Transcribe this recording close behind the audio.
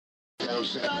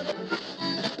Los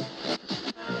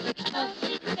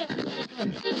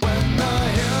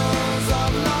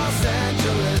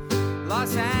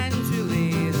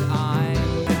Angeles, I'm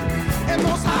and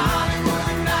most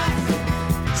Hollywood nights.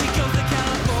 She goes to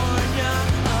California,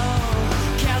 oh,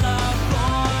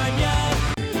 California.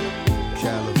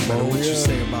 What you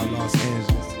say about Los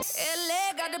Angeles?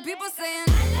 LA got the people saying,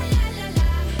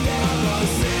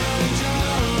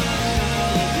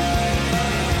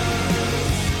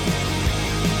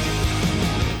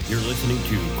 You're listening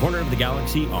to Corner of the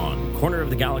Galaxy on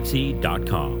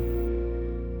cornerofthegalaxy.com.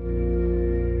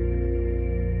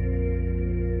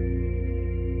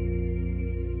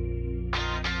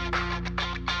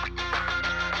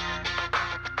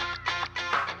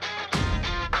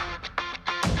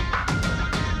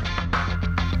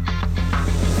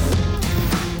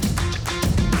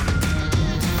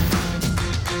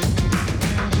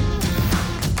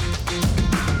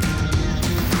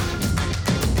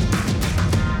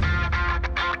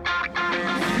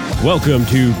 Welcome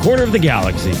to Corner of the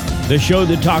Galaxy, the show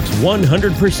that talks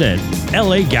 100%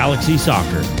 LA Galaxy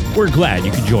soccer. We're glad you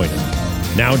could join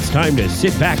us. Now it's time to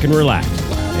sit back and relax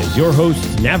as your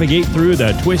hosts navigate through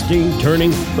the twisting,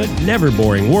 turning, but never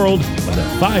boring world of the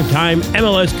five-time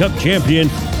MLS Cup champion,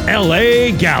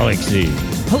 LA Galaxy.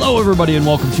 Hello, everybody, and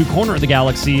welcome to Corner of the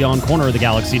Galaxy on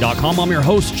cornerofthegalaxy.com. I'm your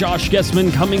host, Josh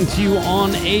Gessman, coming to you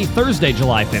on a Thursday,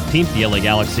 July 15th. The LA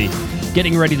Galaxy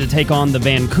getting ready to take on the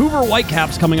Vancouver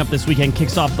Whitecaps coming up this weekend.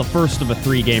 Kicks off the first of a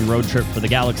three-game road trip for the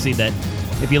Galaxy that,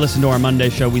 if you listen to our Monday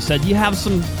show, we said you have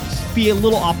be a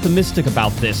little optimistic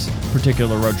about this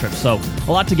particular road trip. So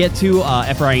a lot to get to.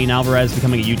 Efrain Alvarez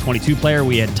becoming a U22 player.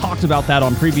 We had talked about that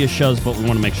on previous shows, but we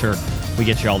want to make sure we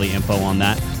get you all the info on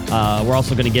that. We're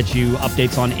also going to get you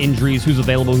updates on injuries, who's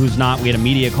available, who's not. We had a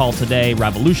media call today.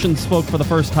 Revolution spoke for the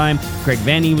first time. Greg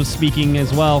Vanney was speaking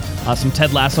as well. Some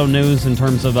Ted Lasso news in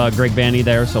terms of Greg Vanney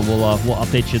there, so we'll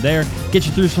update you there. Get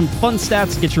you through some fun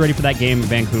stats, get you ready for that game in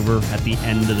Vancouver at the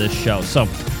end of this show. So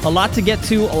a lot to get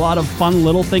to, a lot of fun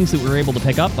little things that we were able to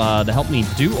pick up to help me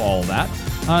do all that.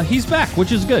 He's back,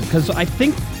 which is good, because I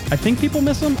think people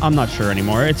miss him. I'm not sure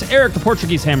anymore. It's Eric, the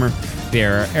Portuguese Hammer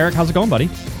Vieira. Eric, how's it going, buddy?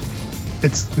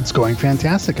 It's going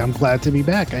fantastic. I'm glad to be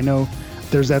back. I know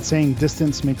there's that saying,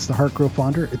 distance makes the heart grow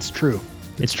fonder. It's true.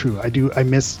 It's true. I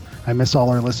miss all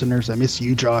our listeners. I miss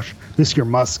you, Josh. Miss your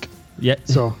Musk. Yeah.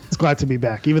 So it's glad to be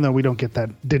back, even though we don't get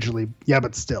that digitally. Yeah,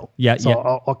 but still. Yeah. So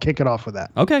yeah. I'll kick it off with that.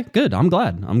 Okay, good. I'm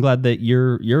glad that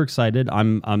you're excited.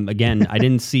 I'm again. I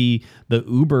didn't see the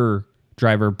Uber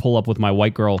driver pull up with my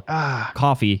white girl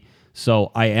coffee.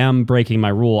 So I am breaking my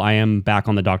rule. I am back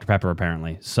on the Dr. Pepper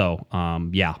apparently. So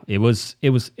yeah, it was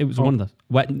one of the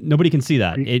what nobody can see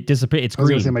that. It disappeared. It's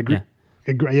green.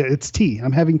 It's tea.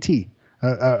 I'm having tea.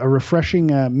 A refreshing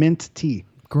mint tea.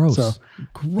 Gross. So,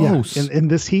 gross. Yeah, in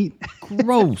this heat.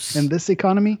 Gross. In this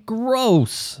economy.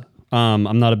 Gross.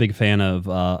 I'm not a big fan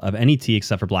of any tea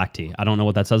except for black tea. I don't know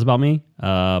what that says about me.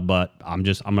 But I'm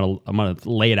gonna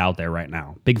lay it out there right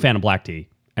now. Big fan of black tea.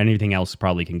 Anything else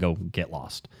probably can go get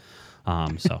lost.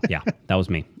 So yeah, that was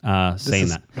me saying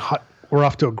that. Hot. We're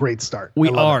off to a great start. We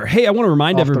are. Hey, I want to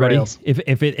remind everybody, if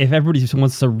everybody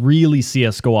wants to really see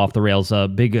us go off the rails, a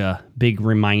big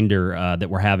reminder that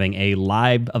we're having a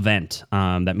live event.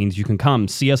 That means you can come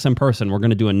see us in person. We're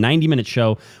going to do a 90-minute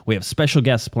show. We have special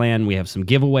guests planned. We have some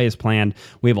giveaways planned.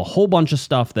 We have a whole bunch of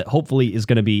stuff that hopefully is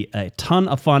going to be a ton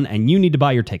of fun, and you need to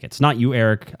buy your tickets. Not you,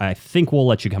 Eric. I think we'll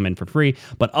let you come in for free,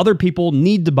 but other people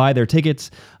need to buy their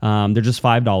tickets. They're just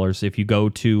 $5 if you go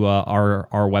to our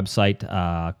website,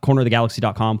 cornerofthegalaxy.com/live,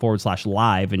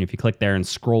 and if you click there and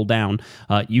scroll down,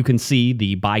 you can see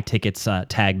the buy tickets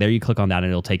tag there. You click on that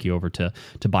and it'll take you over to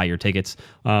buy your tickets.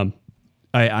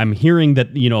 I'm hearing that,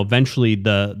 eventually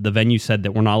the venue said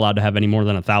that we're not allowed to have any more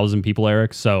than 1,000 people,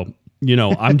 Eric. So,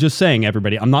 I'm just saying,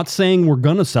 everybody, I'm not saying we're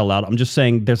going to sell out. I'm just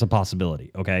saying there's a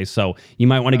possibility. Okay. So you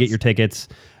might want to get your tickets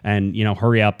and,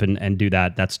 hurry up and do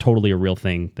that. That's totally a real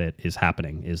thing that is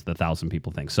happening, is the 1,000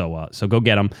 people thing. So go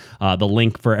get them. The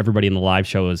link for everybody in the live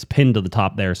show is pinned to the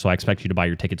top there. So I expect you to buy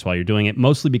your tickets while you're doing it,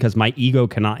 mostly because my ego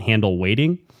cannot handle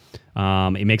waiting.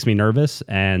 It makes me nervous,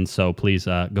 and so please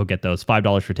go get those.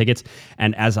 $5 for tickets.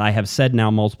 And as I have said now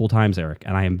multiple times, Eric,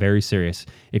 and I am very serious,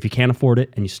 if you can't afford it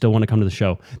and you still want to come to the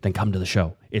show, then come to the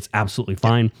show. It's absolutely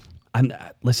fine.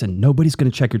 Listen, nobody's going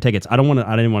to check your tickets. I didn't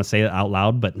want to say it out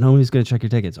loud, but nobody's going to check your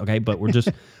tickets. Okay. But we're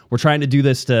trying to do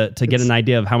this to get an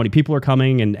idea of how many people are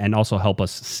coming and also help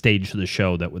us stage the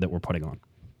show that we're putting on.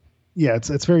 Yeah,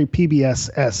 it's very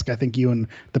PBS-esque. I think you and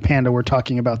the Panda were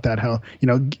talking about that, how,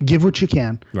 give what you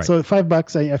can. Right. So at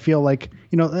 $5, I feel like,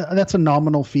 that's a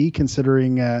nominal fee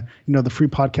considering, the free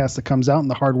podcast that comes out and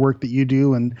the hard work that you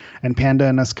do and Panda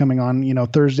and us coming on,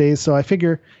 Thursdays. So I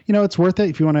figure, it's worth it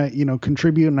if you want to,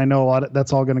 contribute. And I know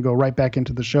that's all going to go right back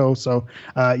into the show. So,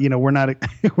 we're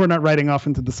not riding off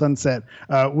into the sunset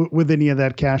with any of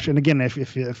that cash. And again, if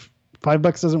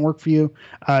 $5 doesn't work for you,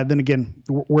 then again,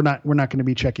 we're not going to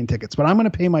be checking tickets. But I'm going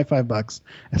to pay my $5,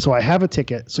 and so I have a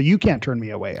ticket. So you can't turn me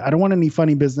away. I don't want any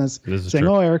funny business saying,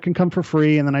 "Oh, Eric can come for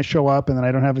free," and then I show up and then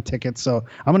I don't have a ticket. So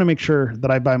I'm going to make sure that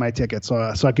I buy my ticket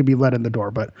so I could be let in the door.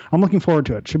 But I'm looking forward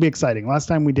to it. Should be exciting. Last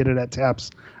time we did it at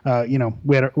Taps,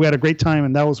 we had a great time,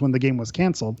 and that was when the game was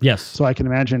canceled. Yes. So I can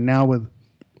imagine now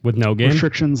with no game,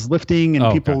 restrictions lifting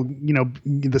and people,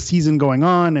 the season going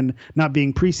on and not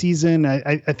being preseason,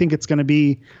 I think it's going to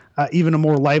be even a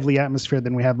more lively atmosphere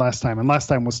than we had last time. And last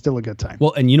time was still a good time.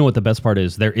 Well, and you know what the best part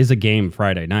is? There is a game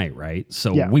Friday night, right?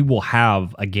 So we will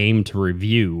have a game to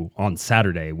review on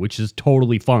Saturday, which is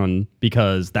totally fun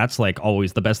because that's like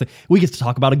always the best thing. We get to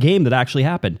talk about a game that actually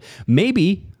happened.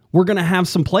 Maybe we're going to have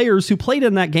some players who played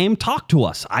in that game talk to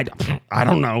us. I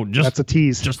don't know. That's a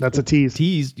tease. That's a tease.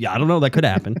 Tease. Yeah, I don't know. That could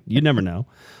happen. You never know.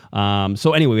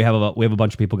 So anyway, we have a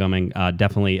bunch of people coming.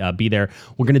 Definitely be there.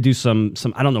 We're going to do some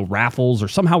I don't know, raffles, or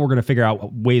somehow we're going to figure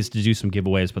out ways to do some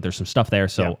giveaways, but there's some stuff there.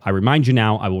 So I remind you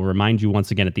now. I will remind you once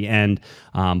again at the end.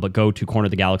 But go to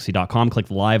cornerofthegalaxy.com, click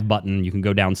the live button. You can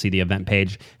go down, see the event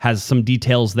page. Has some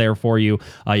details there for you.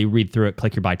 You read through it,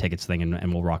 click your buy tickets thing,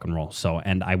 and we'll rock and roll. So,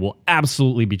 and I will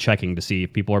absolutely be checking to see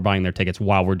if people are buying their tickets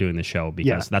while we're doing the show,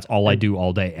 because that's all I do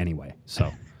all day anyway. So.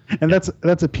 And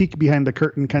that's a peek behind the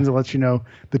curtain, kind of lets you know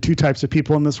the two types of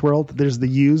people in this world. There's the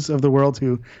yous of the world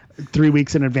who 3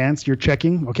 weeks in advance you're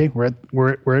checking. Okay, we're at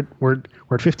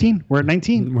 15. We're at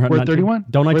 19. We're at 31.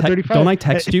 Don't I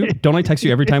text you? Don't I text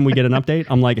you every time we get an update?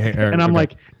 I'm like, hey, Eric, and I'm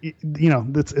like,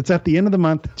 it's at the end of the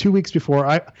month, 2 weeks before.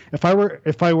 If I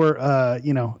were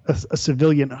a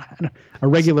civilian, a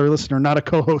regular listener, not a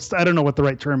co-host. I don't know what the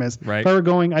right term is. Right. If I were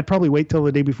going, I'd probably wait till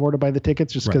the day before to buy the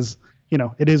tickets, just because.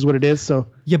 It is what it is. So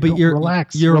but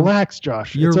relax,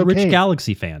 Josh. You're it's a okay. Rich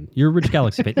Galaxy fan. You're a Rich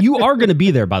Galaxy fan. You are going to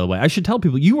be there, by the way. I should tell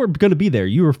people you are going to be there.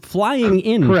 You are flying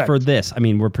in for this. I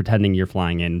mean, we're pretending you're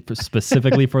flying in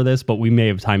specifically for this, but we may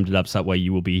have timed it up so that way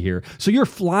you will be here. So you're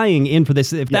flying in for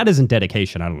this. If that isn't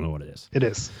dedication, I don't know what it is. It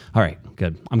is. All right,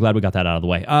 good. I'm glad we got that out of the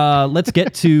way. Let's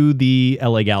get to the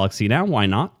LA Galaxy now. Why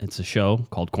not? It's a show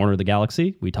called Corner of the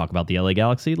Galaxy. We talk about the LA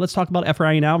Galaxy. Let's talk about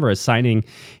Efrain Alvarez signing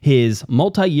his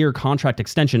multi-year contract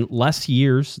extension. Less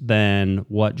years than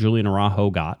what Julian Araujo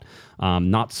got.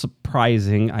 Not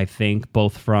surprising, I think,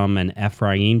 both from an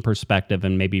Efrain perspective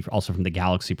and maybe also from the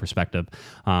Galaxy perspective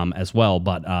as well.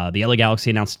 But the LA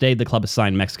Galaxy announced today the club has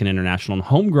signed Mexican international and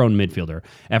homegrown midfielder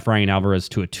Efrain Alvarez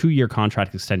to a 2-year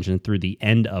contract extension through the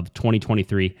end of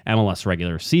 2023 MLS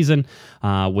regular season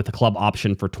with a club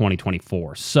option for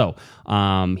 2024. So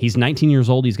he's 19 years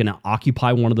old. He's going to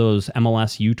occupy one of those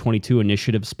MLS U22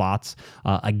 initiative spots.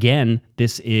 Again,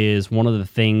 this is one of the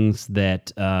things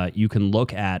that you can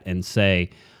look at and say,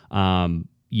 I'm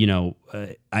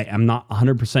not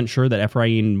 100% sure that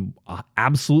Efrain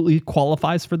absolutely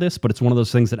qualifies for this, but it's one of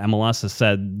those things that MLS has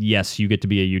said, yes, you get to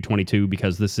be a U22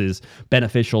 because this is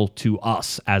beneficial to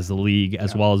us as the league,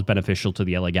 as well as beneficial to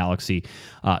the LA Galaxy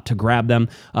to grab them.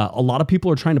 A lot of people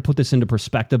are trying to put this into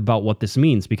perspective about what this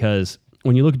means, because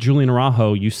when you look at Julian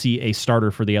Araujo, you see a starter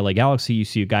for the LA Galaxy. You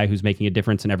see a guy who's making a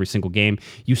difference in every single game.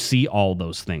 You see all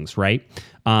those things, right?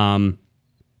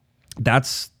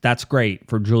 That's great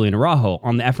for Julian Araujo.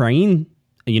 On the Efrain,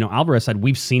 Alvarez side,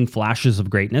 we've seen flashes of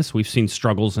greatness. We've seen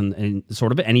struggles and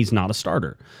sort of it, and he's not a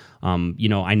starter.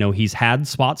 I know he's had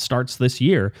spot starts this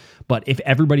year, but if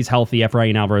everybody's healthy,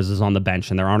 Efrain Alvarez is on the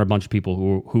bench, and there aren't a bunch of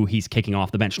people who he's kicking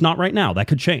off the bench. Not right now. That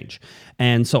could change.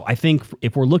 And so I think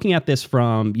if we're looking at this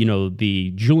from,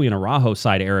 the Julian Araujo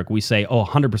side, Eric, we say,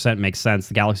 100% makes sense.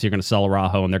 The Galaxy are going to sell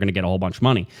Araujo, and they're going to get a whole bunch of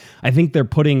money. I think they're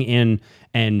putting in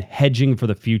and hedging for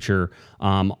the future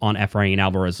on Efrain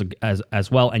Alvarez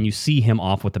as well. And you see him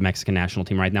off with the Mexican national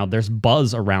team right now. There's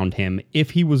buzz around him.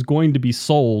 If he was going to be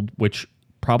sold, which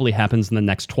probably happens in the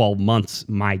next 12 months,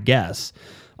 my guess,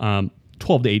 12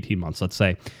 to 18 months, let's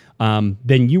say,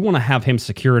 then you want to have him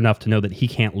secure enough to know that he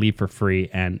can't leave for free.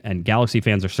 And Galaxy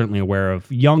fans are certainly aware of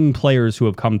young players who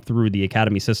have come through the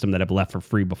academy system that have left for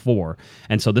free before.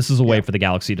 And so this is a way for the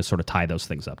Galaxy to sort of tie those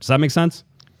things up. Does that make sense?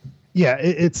 Yeah,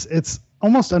 it's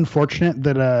almost unfortunate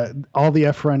that all the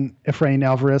Efrain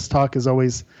Alvarez talk is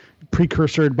always,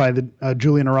 precursored by the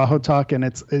Julian Araujo talk, and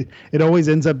it always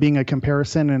ends up being a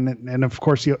comparison, and of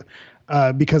course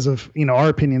because of our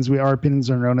opinions, our opinions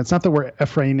are known. It's not that we're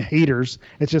Efrain haters.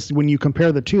 It's just when you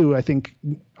compare the two, I think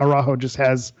Araujo just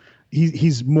has.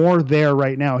 He's more there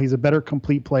right now. He's a better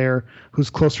complete player who's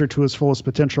closer to his fullest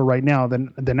potential right now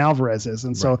than Alvarez is.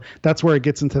 And so that's where it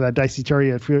gets into that dicey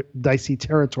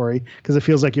territory, because it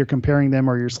feels like you're comparing them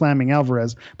or you're slamming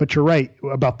Alvarez. But you're right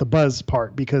about the buzz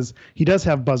part, because he does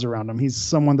have buzz around him. He's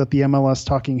someone that the MLS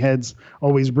talking heads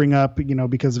always bring up,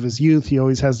 because of his youth. He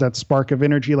always has that spark of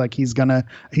energy, like he's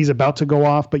about to go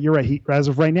off. But you're right. As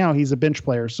of right now, he's a bench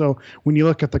player. So when you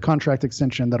look at the contract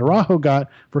extension that Araujo got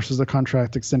versus the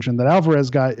contract extension that Alvarez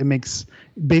got, it makes,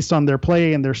 based on their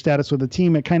play and their status with the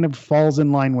team, it kind of falls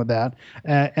in line with that.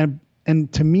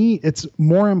 And to me, it's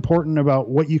more important about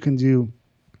what you can do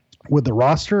with the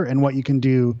roster and what you can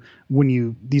do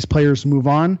when these players move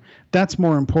on. That's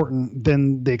more important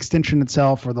than the extension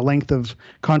itself or the length of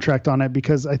contract on it,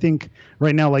 because I think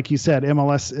right now, like you said,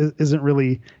 MLS isn't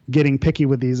really getting picky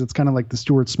with these. It's kind of like the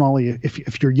Stuart Smalley.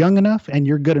 If you're young enough and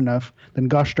you're good enough, then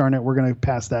gosh darn it, we're going to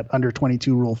pass that under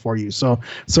 22 rule for you. So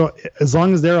as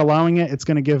long as they're allowing it, it's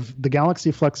going to give the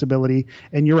Galaxy flexibility.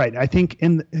 And you're right. I think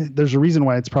there's a reason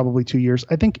why it's probably 2 years.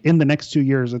 I think in the next 2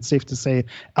 years, it's safe to say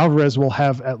Alvarez will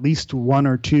have at least one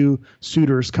or two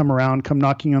suitors come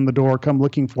knocking on the door, come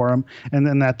looking for him. And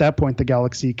then at that point, the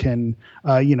Galaxy can,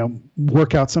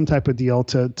 work out some type of deal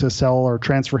to sell or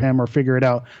transfer him or figure it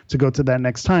out to go to that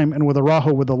next time. And with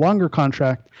Araujo with a longer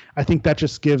contract, I think that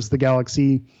just gives the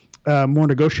Galaxy more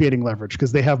negotiating leverage,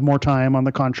 because they have more time on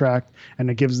the contract,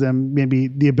 and it gives them maybe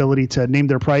the ability to name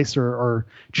their price or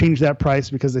change that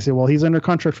price, because they say, well, he's under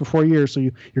contract for 4 years, so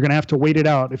you're going to have to wait it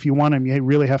out. If you want him, you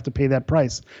really have to pay that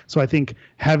price. So I think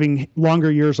having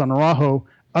longer years on Araujo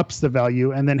ups the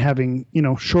value, and then having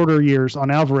shorter years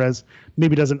on Alvarez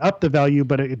maybe doesn't up the value,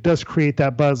 but it does create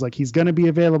that buzz, like he's going to be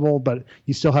available, but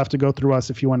you still have to go through us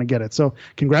if you want to get it. So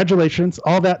congratulations.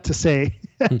 All that to say,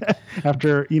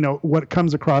 after what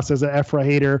comes across as an Efra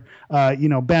hater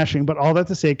bashing, but all that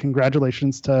to say,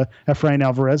 congratulations to Efrain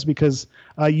Alvarez, because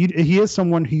he is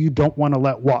someone who you don't want to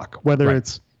let walk, whether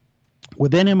it's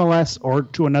within MLS or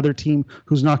to another team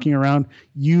who's knocking around.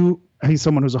 He's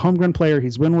someone who's a homegrown player.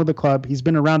 He's been with the club. He's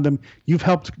been around them. You've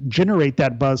helped generate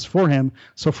that buzz for him.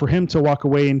 So for him to walk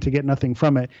away and to get nothing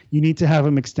from it, you need to have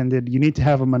him extended. You need to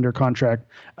have him under contract,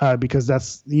 because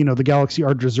that's, the Galaxy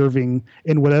are deserving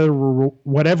in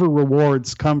whatever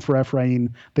rewards come for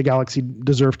Efrain. The Galaxy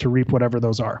deserve to reap whatever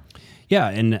those are. Yeah,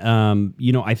 and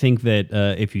I think that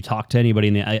if you talk to anybody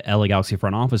in the LA Galaxy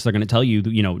front office, they're going to tell you,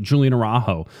 Julian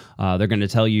Araujo. They're going to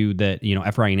tell you that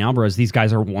Efrain Alvarez. These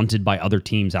guys are wanted by other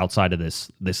teams outside of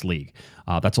this league.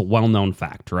 That's a well-known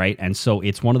fact, right? And so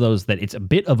it's one of those that it's a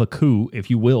bit of a coup, if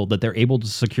you will, that they're able to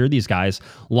secure these guys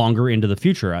longer into the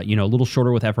future. A little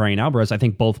shorter with Efrain Alvarez, I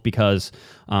think, both because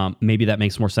maybe that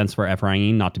makes more sense for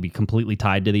Efrain not to be completely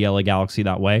tied to the LA Galaxy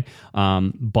that way,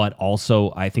 but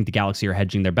also I think the Galaxy are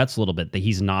hedging their bets a little bit, that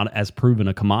he's not as proven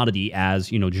a commodity as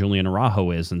Julian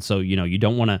Araujo is. And so you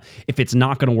don't want to, if it's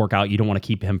not going to work out, you don't want to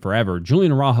keep him forever.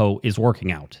 Julian Araujo is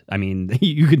working out. I mean,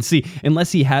 you can see,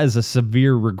 unless he has a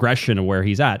severe regression of where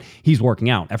he's at, he's working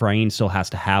out. Efrain still has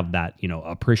to have that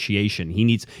appreciation. He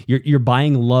needs, you're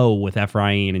buying low with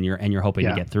Efrain, and you're hoping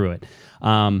to get through it.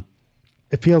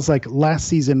 It feels like last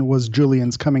season was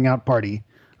Julian's coming out party,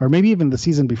 or maybe even the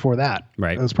season before that.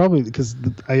 Right. It was probably because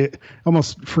I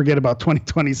almost forget about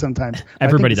 2020 sometimes.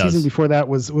 Everybody does. The season before that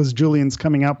was Julian's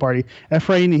coming out party.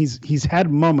 Efrain, he's had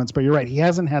moments, but you're right. He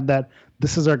hasn't had that.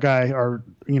 This is our guy, our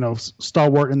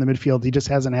stalwart in the midfield. He just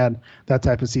hasn't had that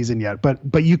type of season yet. But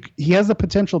he has the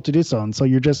potential to do so, and so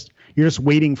you're just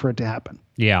waiting for it to happen.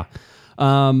 Yeah.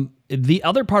 The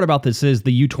other part about this is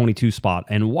the U22 spot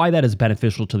and why that is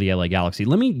beneficial to the LA Galaxy.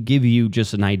 Let me give you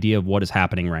just an idea of what is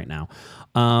happening right now.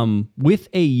 With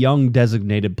a young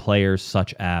designated player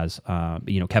such as,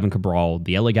 Kevin Cabral,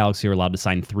 the LA Galaxy are allowed to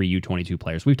sign 3 U22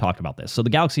 players. We've talked about this. So the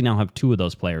Galaxy now have 2 of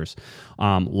those players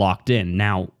locked in.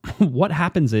 Now, what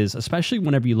happens is, especially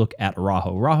whenever you look at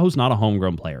Araujo's not a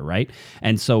homegrown player, right?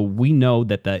 And so we know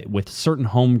that with certain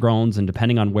homegrowns, and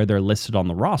depending on where they're listed on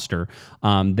the roster,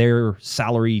 their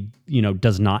salary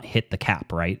does not hit the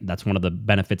cap, right? That's one of the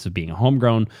benefits of being a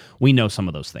homegrown. We know some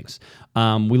of those things.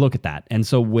 We look at that. And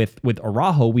so with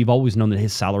Araujo, we've always known that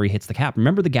his salary hits the cap.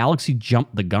 Remember, the Galaxy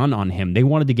jumped the gun on him. They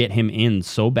wanted to get him in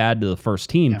so bad to the first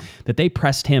team that they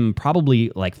pressed him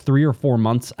probably like 3 or 4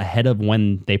 months ahead of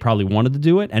when they probably wanted to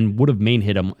do it, and would have made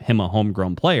him a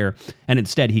homegrown player. And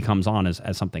instead he comes on as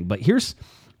something. But here's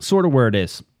sort of where it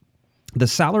is. the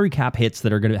salary cap hits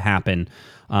that are going to happen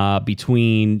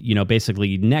between,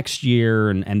 basically next year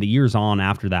and the years on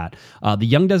after that, the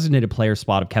young designated player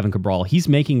spot of Kevin Cabral, he's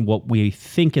making what we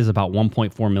think is about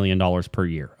 $1.4 million per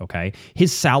year, okay?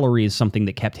 His salary is something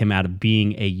that kept him out of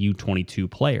being a U22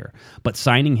 player, but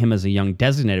signing him as a young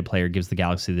designated player gives the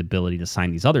Galaxy the ability to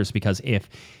sign these others, because if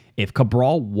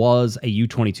Cabral was a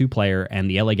U22 player and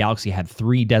the LA Galaxy had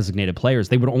 3 designated players,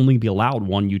 they would only be allowed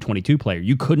 1 U22 player.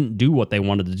 You couldn't do what they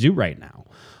wanted to do right now.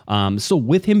 So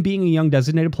with him being a young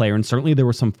designated player, and certainly there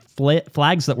were some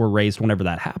flags that were raised whenever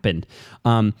that happened,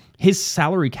 his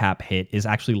salary cap hit is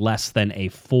actually less than a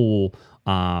full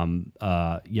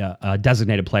a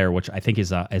designated player, which I think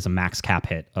is a max cap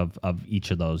hit of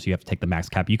each of those. You have to take the max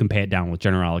cap. You can pay it down with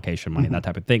general allocation money, that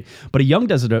type of thing. But a young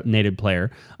designated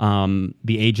player,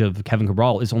 the age of Kevin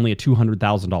Cabral, is only a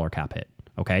 $200,000 cap hit.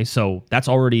 Okay, so that's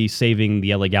already saving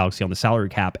the LA Galaxy on the salary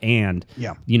cap, and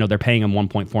they're paying him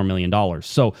 $1.4 million.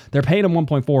 So they're paying him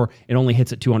 1.4. It only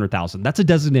hits at 200,000. That's a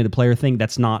designated player thing.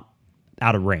 That's not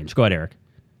out of range. Go ahead, Eric.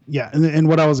 Yeah, and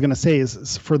what I was going to say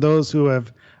is for those who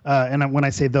have, and when I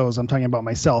say those, I'm talking about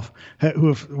myself,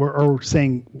 who are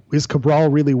saying, is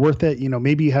Cabral really worth it?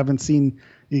 Maybe you haven't seen,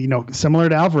 similar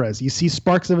to Alvarez, you see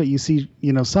sparks of it, you see,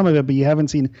 some of it, but you haven't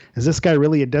seen, is this guy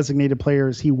really a designated player?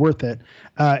 Is he worth it?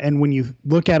 And when you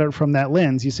look at it from that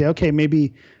lens, you say, okay,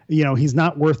 maybe, he's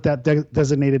not worth that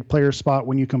designated player spot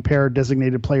when you compare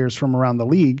designated players from around the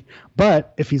league.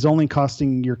 But if he's only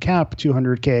costing your cap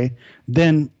 $200K,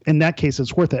 then in that case,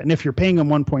 it's worth it. And if you're paying him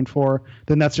 1.4,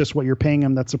 then that's just what you're paying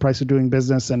him. That's the price of doing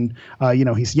business. And,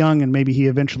 he's young, and maybe he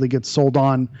eventually gets sold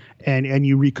on and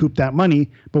you recoup that money.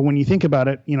 But when you think about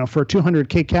it, for a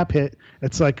 $200K cap hit,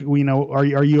 it's like, are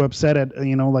you upset at,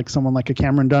 like someone like a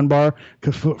Cameron Dunbar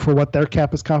for what their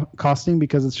cap is costing?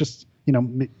 Because it's just,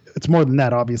 it's more than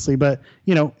that, obviously, but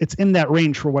it's in that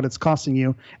range for what it's costing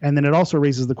you. And then it also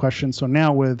raises the question. So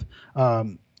now with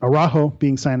Araujo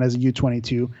being signed as a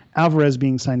U22, Alvarez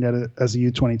being signed as a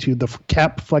U22, the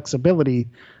cap flexibility,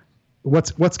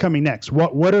 what's coming next?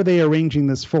 What are they arranging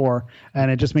this for?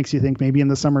 And it just makes you think maybe in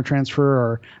the summer transfer,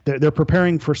 or they're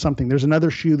preparing for something. There's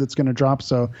another shoe that's going to drop.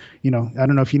 So, I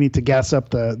don't know if you need to gas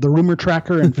up the rumor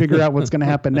tracker and figure out what's going to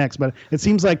happen next, but it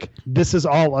seems like this is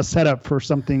all a setup for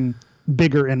something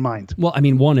bigger in mind. Well, I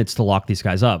mean, one, it's to lock these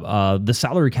guys up. The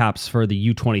salary caps for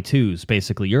the U22s,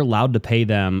 basically, you're allowed to pay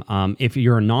them. If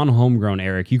you're a non-homegrown,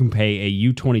 Eric, you can pay a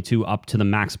U22 up to the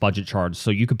max budget charge. So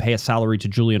you could pay a salary to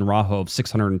Julian Araujo of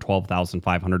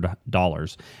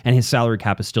 $612,500, and his salary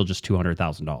cap is still just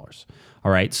 $200,000.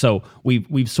 All right, so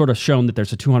we've sort of shown that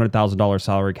there's a $200,000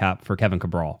 salary cap for Kevin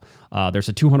Cabral. There's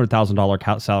a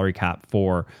 $200,000 salary cap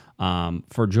for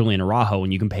Julian Araujo,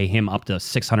 and you can pay him up to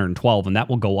 $612,000, and that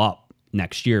will go up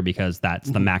next year because that's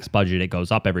the max budget. It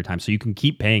goes up every time. So you can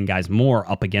keep paying guys more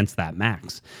up against that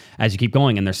max as you keep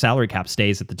going, and their salary cap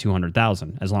stays at the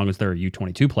 $200,000 as long as they're a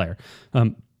U22 player.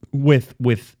 With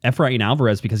Efrain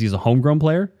Alvarez, because he's a homegrown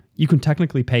player, you can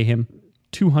technically pay him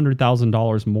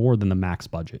 $200,000 more than the max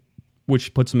budget,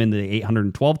 which puts him in the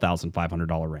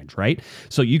 $812,500 range, right?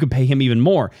 So you could pay him even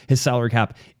more. His salary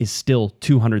cap is still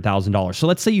 $200,000. So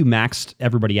let's say you maxed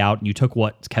everybody out and you took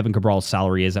what Kevin Cabral's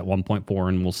salary is at 1.4,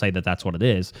 and we'll say that that's what it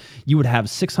is. You would have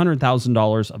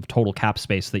 $600,000 of total cap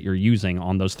space that you're using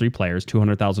on those 3 players,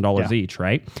 $200,000 each,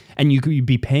 right? And you could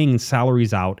be paying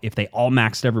salaries out if they all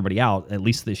maxed everybody out, at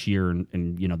least this year, and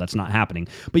that's not happening.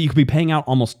 But you could be paying out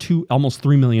almost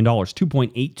 $3 million,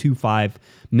 $2.825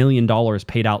 million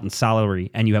paid out in salary,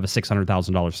 and you have a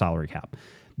 $600,000 salary cap.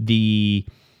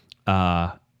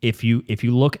 If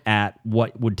you look at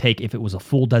what would take if it was a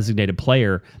full designated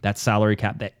player, that salary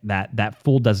cap, that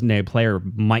full designated player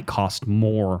might cost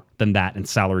more than that in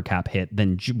salary cap hit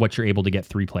than what you're able to get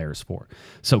 3 players for.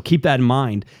 So keep that in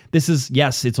mind. This is,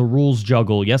 yes, it's a rules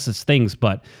juggle. Yes, it's things,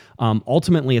 but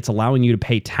ultimately it's allowing you to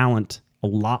pay talent a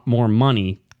lot more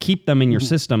money, keep them in your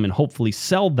system, and hopefully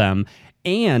sell them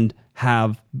and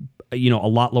have a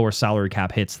lot lower salary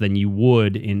cap hits than you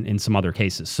would in some other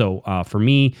cases. So for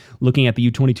me, looking at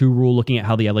the U22 rule, looking at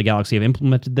how the LA Galaxy have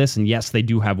implemented this, and yes, they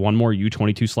do have one more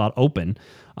U22 slot open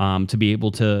to be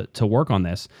able to work on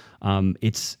this.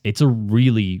 It's a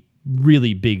really,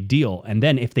 really big deal. And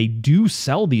then if they do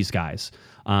sell these guys,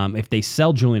 if they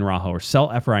sell Julian Araujo or sell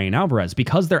Efrain Alvarez,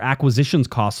 because their acquisitions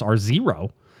costs are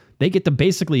 0, they get to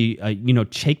basically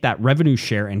take that revenue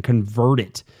share and convert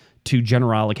it to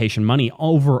general allocation money.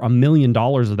 Over $1 million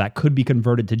of that could be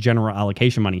converted to general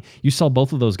allocation money. You sell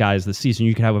both of those guys this season,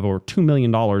 you could have over $2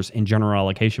 million in general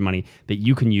allocation money that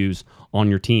you can use on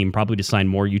your team, probably to sign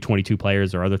more U22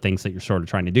 players or other things that you're sort of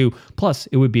trying to do. Plus,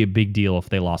 it would be a big deal if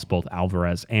they lost both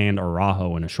Alvarez and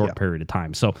Araujo in a short period of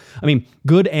time. So, I mean,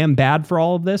 good and bad for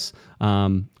all of this.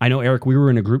 I know, Eric, we were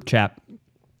in a group chat.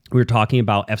 We were talking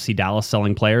about FC Dallas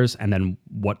selling players and then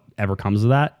whatever comes of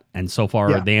that. And so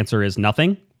far, the answer is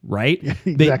nothing. Right? Yeah,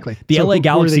 exactly. The LA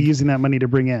Galaxy, who are they using that money to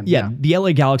bring in? Yeah, the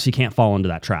LA Galaxy can't fall into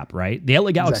that trap, right? The LA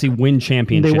Galaxy win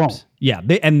championships. They won't. Yeah,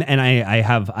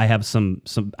 I have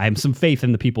some faith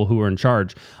in the people who are in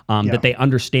charge, that they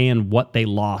understand what they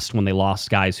lost when they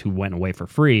lost guys who went away for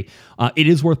free. It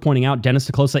is worth pointing out Dennis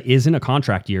DeClosa is in a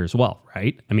contract year as well,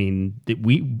 right? I mean,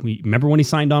 we remember when he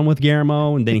signed on with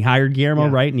Guillermo and then he hired Guillermo,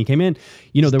 right? And he came in.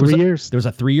 You know, there was 3 years. There was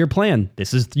a 3-year plan.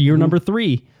 This is year number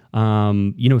 3.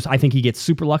 You know, so I think he gets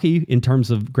super lucky in terms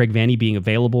of Greg Vanney being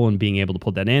available and being able to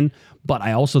put that in. But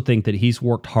I also think that he's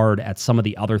worked hard at some of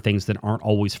the other things that aren't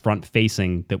always front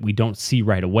facing that we don't see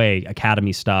right away.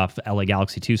 Academy stuff, LA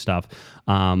Galaxy 2 stuff.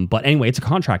 But anyway, it's a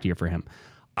contract year for him.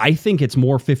 I think it's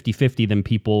more 50-50 than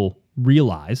people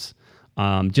realize.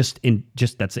 Just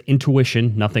that's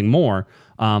intuition, nothing more.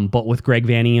 But with Greg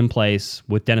Vanney in place,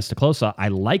 with Dennis DeClosa, I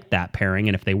like that pairing.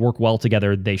 And if they work well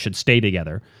together, they should stay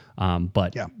together.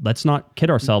 But let's not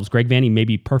kid ourselves. Greg Vanney may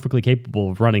be perfectly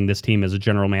capable of running this team as a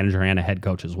general manager and a head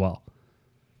coach as well.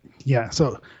 Yeah.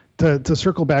 So to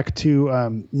circle back to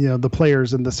the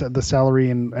players and the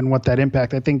salary and what that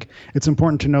impact, I think it's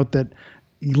important to note that,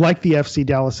 like the FC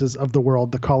Dallases of the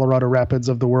world, the Colorado Rapids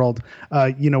of the world,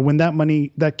 when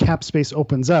that cap space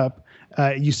opens up,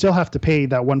 you still have to pay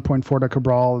that 1.4 to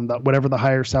Cabral and whatever the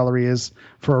higher salary is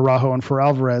for Araujo and for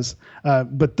Alvarez.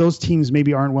 But those teams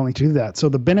maybe aren't willing to do that. So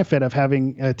the benefit of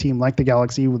having a team like the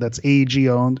Galaxy that's AEG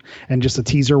owned, and just a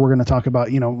teaser, we're going to talk about,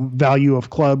 value of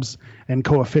clubs and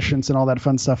coefficients and all that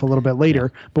fun stuff a little bit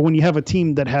later. Yeah. But when you have a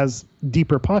team that has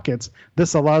deeper pockets,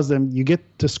 this allows them, you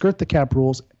get to skirt the cap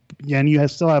rules, and you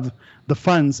still have the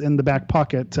funds in the back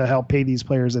pocket to help pay these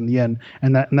players in the end,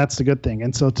 and that's the good thing.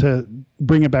 And so to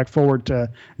bring it back forward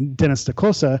to Dennis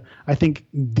DeClosa, I think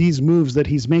these moves that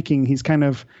he's making, he's kind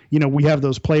of, we have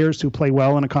those players who play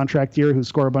well in a contract year who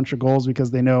score a bunch of goals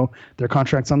because they know their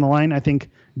contract's on the line. I think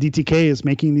DTK is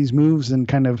making these moves and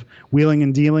kind of wheeling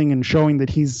and dealing and showing that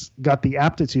he's got the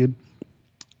aptitude.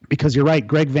 Because you're right,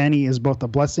 Greg Vanney is both a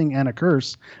blessing and a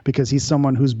curse because he's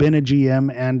someone who's been a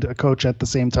GM and a coach at the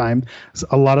same time. So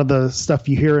a lot of the stuff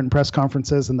you hear in press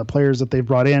conferences and the players that they've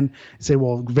brought in say,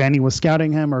 well, Vanney was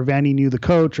scouting him or Vanney knew the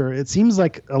coach, or it seems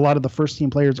like a lot of the first team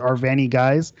players are Vanney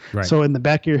guys. Right. So in the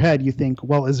back of your head, you think,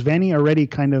 well, is Vanney already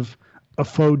kind of a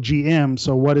faux GM?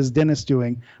 So what is Dennis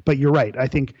doing? But you're right. I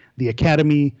think the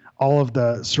academy, all of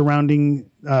the surrounding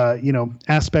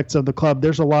aspects of the club,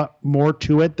 there's a lot more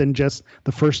to it than just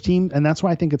the first team. And that's why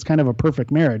I think it's kind of a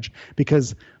perfect marriage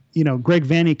because, Greg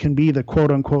Vanney can be the quote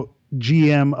unquote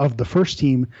GM of the first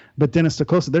team, but Dennis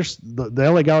DeClosa, there's the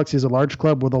LA Galaxy is a large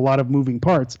club with a lot of moving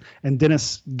parts, and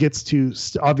Dennis gets to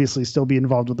obviously still be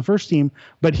involved with the first team,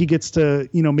 but he gets to,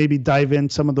 maybe dive in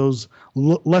some of those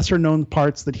lesser known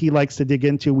parts that he likes to dig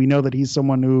into. We know that he's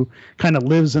someone who kind of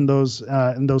lives in those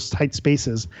tight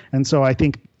spaces. And so I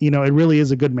think, it really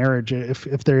is a good marriage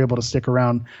if they're able to stick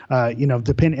around,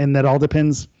 and that all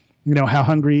depends, how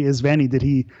hungry is Vanney?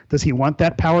 Does he want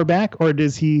that power back, or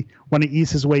does he want to ease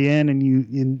his way in?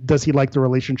 And does he like the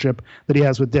relationship that he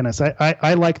has with Dennis?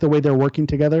 I like the way they're working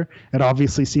together. It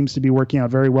obviously seems to be working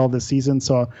out very well this season.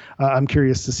 So I'm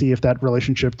curious to see if that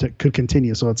relationship could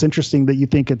continue. So it's interesting that you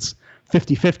think it's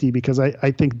 50-50 because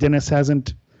I think Dennis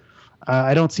hasn't.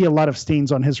 I don't see a lot of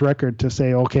stains on his record to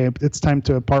say, okay, it's time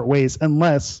to part ways,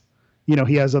 unless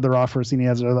he has other offers and he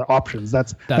has other options.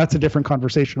 That's a different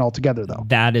conversation altogether, though.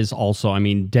 That is also,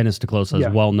 Dennis DeClosa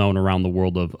is well known around the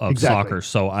world of soccer,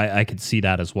 so I could see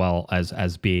that as well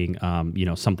as being,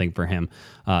 something for him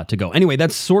to go. Anyway,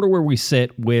 that's sort of where we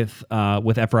sit with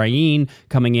Efrain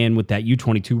coming in with that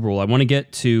U22 rule. I want to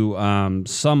get to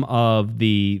some of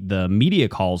the media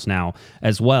calls now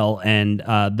as well, and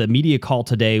the media call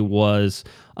today was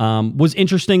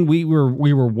interesting. We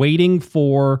were waiting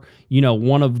for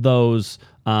one of those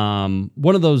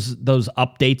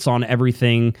updates on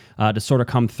everything to sort of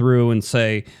come through and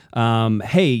say,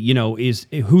 hey, is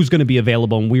who's going to be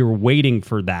available, and we were waiting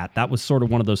for that. That was sort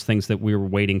of one of those things that we were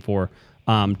waiting for.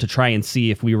 to try and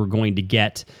see if we were going to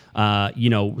get,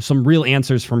 some real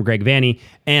answers from Greg Vanney.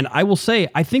 And I will say,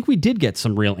 I think we did get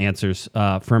some real answers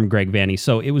from Greg Vanney.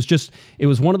 So it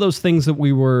was one of those things that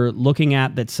we were looking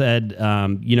at that said,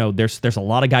 there's a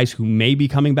lot of guys who may be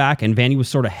coming back, and Vanney was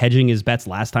sort of hedging his bets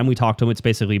last time we talked to him. It's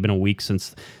basically been a week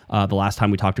since the last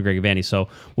time we talked to Greg Vanney. So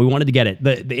we wanted to get it.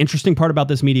 The interesting part about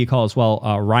this media call as well,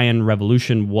 Ryan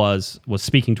Revolution was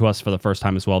speaking to us for the first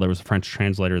time as well. There was a French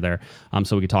translator there,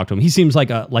 so we could talk to him. He seems like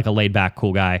a laid back,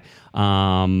 cool guy.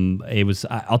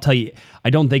 I'll tell you, I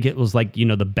don't think it was like,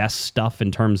 the best stuff in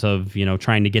terms of,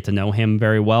 trying to get to know him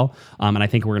very well. And I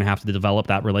think we're going to have to develop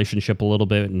that relationship a little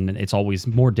bit. And it's always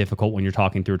more difficult when you're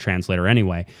talking through a translator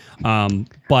anyway.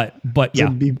 But yeah.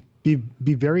 So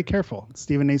be very careful.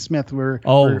 Stephen A. Smith, we're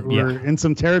in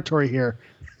some territory here.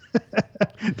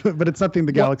 But it's something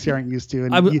the Galaxy aren't used to.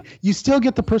 And you still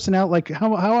get the personality. Like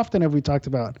how often have we talked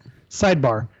about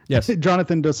sidebar? Yes.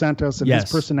 Jonathan Dos Santos and his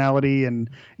personality, and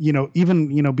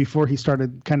even before he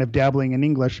started kind of dabbling in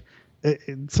English.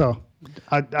 So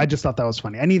I just thought that was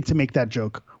funny. I needed to make that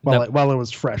joke while it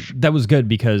was fresh. That was good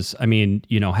because,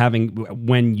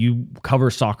 when you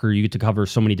cover soccer, you get to cover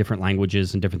so many different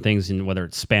languages and different things, and whether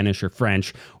it's Spanish or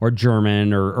French or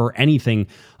German or anything,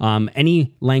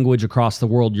 any language across the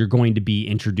world, you're going to be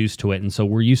introduced to it. And so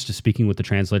we're used to speaking with the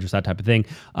translators, that type of thing.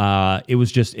 It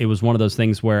was one of those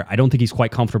things where I don't think he's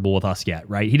quite comfortable with us yet,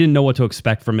 right? He didn't know what to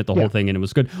expect from it, the whole thing, and it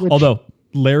was good. Although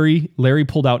Larry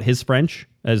pulled out his French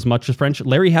as much as French.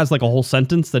 Larry has like a whole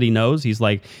sentence that he knows. He's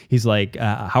like,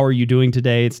 how are you doing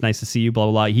today? It's nice to see you, blah,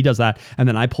 blah, blah. He does that. And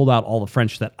then I pulled out all the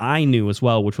French that I knew as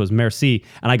well, which was merci.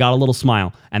 And I got a little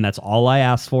smile. And that's all I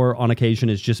ask for on occasion,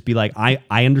 is just be like, I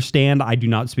understand. I do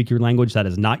not speak your language. That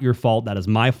is not your fault. That is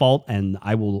my fault. And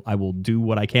I will do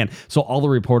what I can. So all the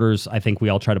reporters, I think we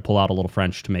all try to pull out a little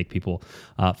French to make people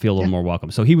feel a little more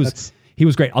welcome. So he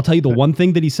was great. I'll tell you the one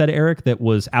thing that he said, Eric, that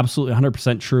was absolutely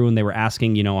 100% true. And they were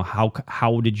asking,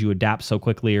 how did you adapt so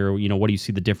quickly? Or, what do you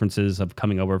see the differences of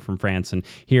coming over from France and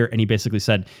here? And he basically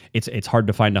said, it's hard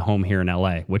to find a home here in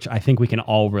LA, which I think we can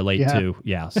all relate to.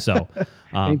 Yeah. So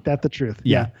ain't that the truth?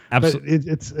 Yeah, absolutely.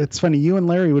 But it's funny. You and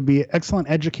Larry would be excellent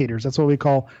educators. That's what we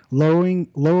call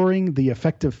lowering the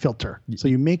affective filter. So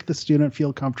you make the student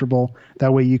feel comfortable.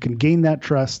 That way you can gain that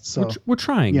trust. So we're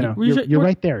trying. You're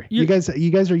right there. You guys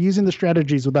are using the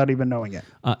strategies without even knowing it.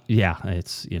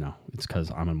 It's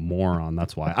because I'm a moron.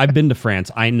 That's why. I've been to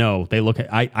France. I know they look at.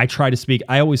 I try to speak.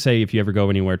 I always say, if you ever go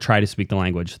anywhere, try to speak the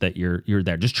language that you're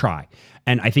there. Just try.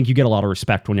 And I think you get a lot of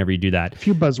respect whenever you do that. A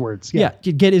few buzzwords. Yeah,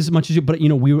 you get as much as you. But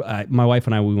my wife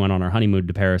and I, we went on our honeymoon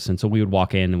to Paris, and so we would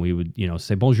walk in and we would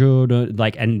say bonjour,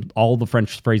 and all the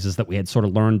French phrases that we had sort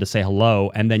of learned to say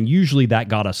hello, and then usually that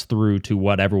got us through to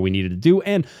whatever we needed to do.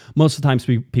 And most of the times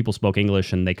people spoke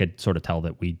English, and they could sort of tell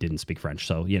that we didn't speak French.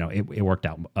 So it worked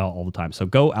out all the time. So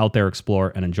go out there,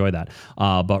 explore, and enjoy that.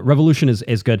 But Revolution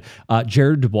is good.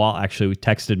 Jared Dubois actually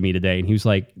texted me today, and he was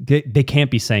like, they can't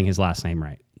be saying his last name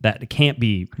right. That can't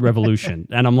be Revolution.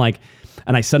 And I'm like,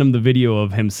 and I sent him the video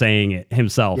of him saying it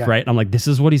himself, right? And I'm like, this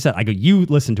is what he said. I go, you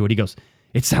listen to it. He goes,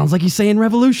 it sounds like he's saying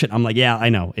Revolution. I'm like, yeah, I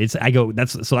know. That's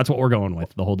what we're going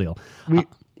with, the whole deal.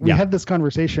 We had this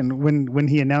conversation when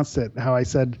he announced it, how I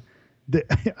said,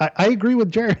 I agree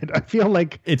with Jared. I feel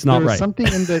like it's not right. Something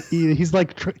in he's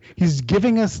like he's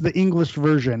giving us the English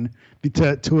version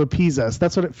to appease us.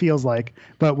 That's what it feels like.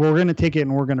 But we're going to take it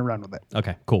and we're going to run with it.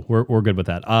 Okay, cool. We're good with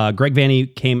that. Greg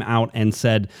Vanney came out and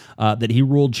said that he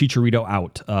ruled Chicharito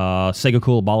out. Sega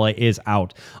Coulibaly is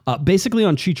out. Basically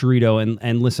on Chicharito,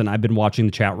 and listen, I've been watching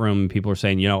the chat room. People are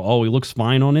saying, he looks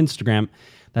fine on Instagram.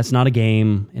 That's not a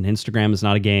game, and Instagram is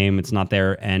not a game. It's not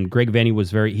there. And Greg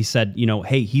Vanney he said,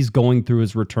 hey, he's going through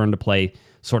his return to play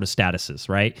sort of statuses,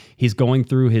 right? He's going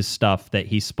through his stuff that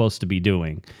he's supposed to be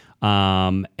doing.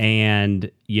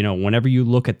 And, whenever you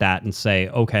look at that and say,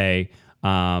 okay,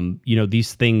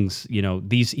 these things,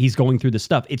 he's going through the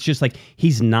stuff. It's just like,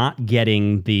 he's not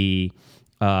getting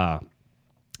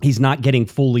he's not getting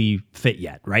fully fit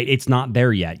yet, right? It's not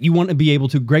there yet. You want to be able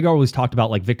to. Greg always talked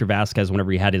about like Victor Vasquez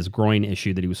whenever he had his groin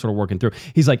issue that he was sort of working through.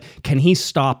 He's like, can he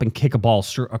stop and kick a ball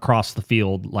across the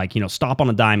field? Like, stop on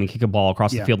a dime and kick a ball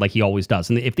across the field like he always does.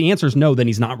 And if the answer is no, then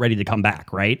he's not ready to come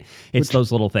back, right? It's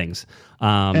those little things.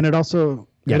 And it also,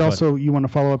 you want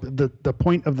to follow up the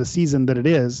point of the season that it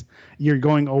is, you're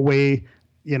going away,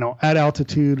 at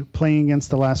altitude, playing against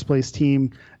the last place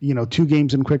team, 2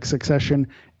 games in quick succession.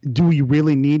 do we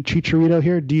really need Chicharito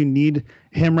here? Do you need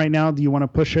him right now? Do you want to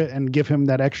push it and give him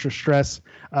that extra stress,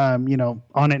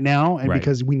 on it now? And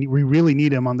because we really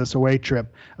need him on this away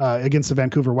trip against the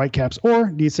Vancouver Whitecaps? Or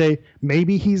do you say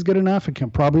maybe he's good enough and can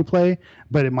probably play,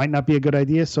 but it might not be a good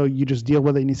idea? So you just deal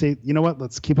with it and you say, you know what,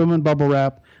 let's keep him in bubble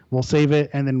wrap. We'll save it.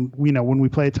 And then, when we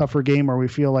play a tougher game or we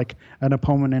feel like an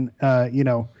opponent,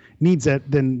 needs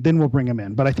it, then we'll bring him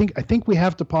in. But I think we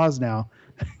have to pause now.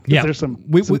 Yeah, there's some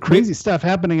crazy stuff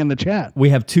happening in the chat. We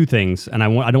have two things, and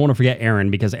I don't want to forget Aaron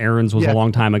because Aaron's was a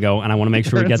long time ago, and I want to make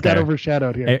sure we get there. Got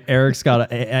overshadowed here.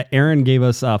 Aaron gave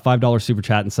us a $5 super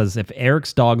chat and says, if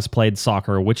Eric's dogs played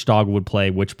soccer, which dog would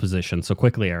play which position? So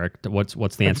quickly, Eric,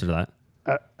 what's the answer to that?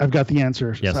 I've got the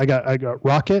answer. Yes. So I got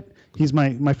Rocket. He's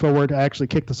my forward. I actually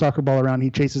kick the soccer ball around.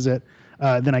 He chases it.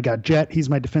 Then I got Jet. He's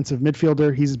my defensive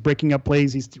midfielder. He's breaking up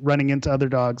plays. He's running into other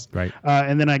dogs. Right.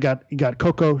 And then I got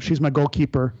Coco. She's my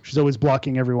goalkeeper. She's always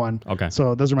blocking everyone. Okay.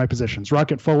 So those are my positions.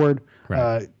 Rocket forward.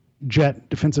 Right. Jet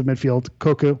defensive midfield.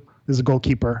 Coco is a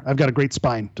goalkeeper. I've got a great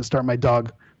spine to start my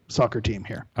dog soccer team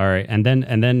here. All right, and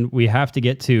then we have to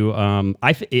get to.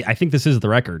 I think this is the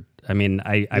record. I mean,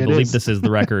 I believe this is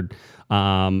the record.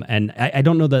 And I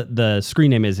don't know the screen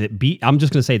name. Is it B? I'm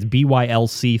just going to say it's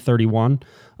BYLC31.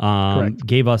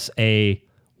 Gave us a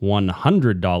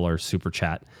 $100 super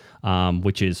chat,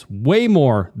 which is way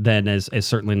more than is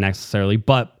certainly necessarily.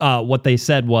 But what they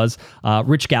said was,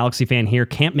 Rich Galaxy fan here,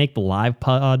 can't make the live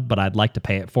pod, but I'd like to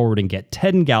pay it forward and get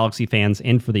 10 Galaxy fans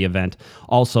in for the event.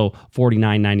 Also,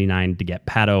 $49.99 to get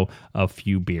Pato a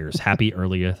few beers. Happy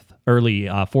early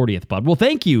 40th, bud. Well,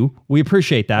 thank you. We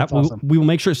appreciate that. That's awesome. We will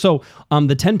make sure. So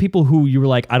the 10 people who you were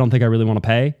like, I don't think I really want to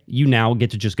pay, you now get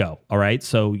to just go. All right.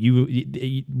 So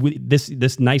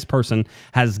this nice person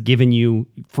has given you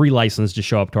free license to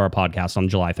show up to our podcast on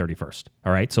July 31st.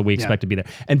 All right. So we expect to be there.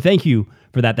 And thank you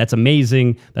for that. That's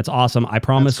amazing. That's awesome. I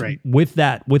promise with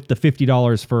the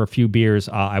 $50 for a few beers,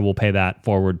 I will pay that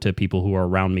forward to people who are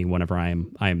around me whenever I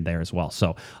am there as well.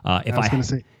 So if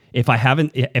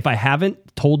I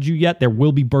haven't told you yet, there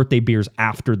will be birthday beers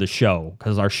after the show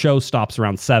because our show stops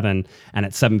around 7, and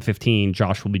at 7:15,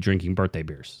 Josh will be drinking birthday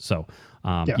beers. So,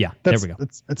 there we go.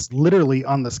 It's literally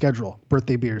on the schedule.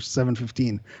 Birthday beers,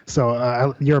 7:15.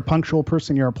 So you're a punctual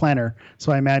person. You're a planner.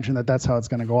 So I imagine that's how it's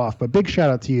going to go off. But big shout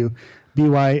out to you,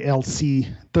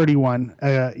 BYLC31.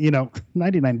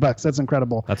 $99. That's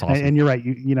incredible. That's awesome. And you're right.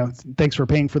 Thanks for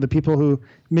paying for the people who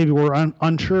maybe were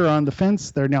unsure on the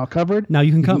fence. They're now covered. Now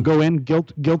you can come. Go in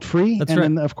guilt free. That's and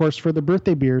right. then of course for the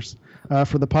birthday beers,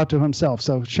 for the Pato himself.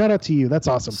 So shout out to you. That's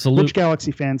awesome. Salute. Rich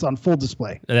Galaxy fans on full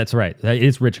display. That's right. It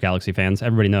is Rich Galaxy fans.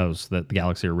 Everybody knows that the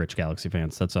Galaxy are Rich Galaxy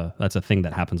fans. That's a thing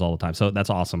that happens all the time. So that's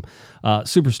awesome.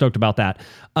 Super stoked about that.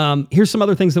 Here's some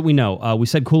other things that we know. We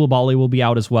said Koulibaly will be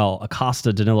out as well.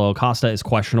 Danilo Acosta is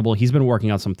questionable. He's been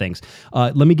working on some things.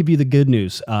 Let me give you the good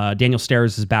news. Daniel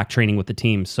Steres is back training with the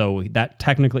team. So that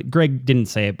technically, Greg didn't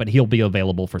say it, but he'll be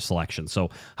available for selection. So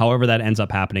however that ends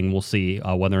up happening, we'll see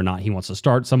whether or not he wants to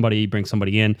start somebody, bring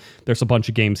somebody in. There's a bunch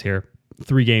of games here.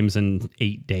 3 games in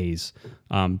 8 days.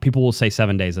 People will say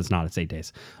 7 days. It's not. It's 8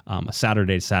 days. A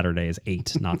Saturday is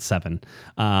 8, not 7.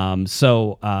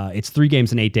 So it's 3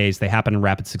 games in 8 days. They happen in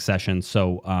rapid succession.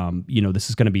 So, this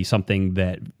is going to be something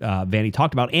that Vanny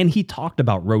talked about. And he talked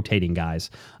about rotating guys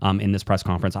in this press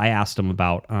conference. I asked him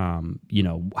about,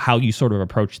 how you sort of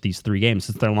approach these 3 games.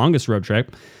 It's their longest road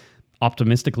trip.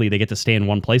 Optimistically, they get to stay in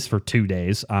one place for 2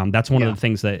 days. That's one of the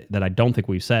things that I don't think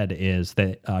we've said is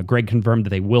that Greg confirmed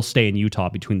that they will stay in Utah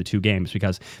between the 2 games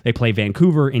because they play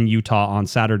Vancouver in Utah on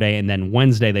Saturday, and then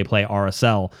Wednesday they play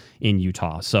RSL in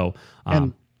Utah. So,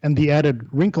 and the added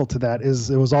wrinkle to that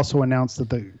is it was also announced that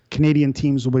the Canadian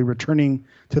teams will be returning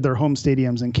to their home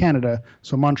stadiums in Canada.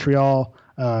 So Montreal,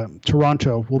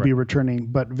 Toronto will be returning,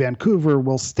 but Vancouver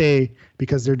will stay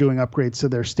because they're doing upgrades to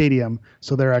their stadium.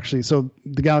 So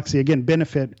the Galaxy again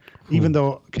benefit, even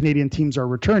though Canadian teams are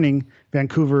returning,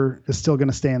 Vancouver is still going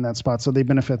to stay in that spot. So they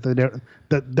benefit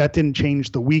that didn't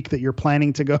change the week that you're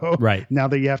planning to go. Right. Now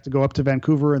that you have to go up to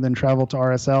Vancouver and then travel to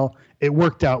RSL, it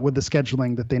worked out with the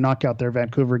scheduling that they knock out their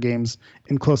Vancouver games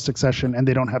in close succession and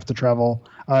they don't have to travel,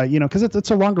 because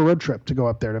it's a longer road trip to go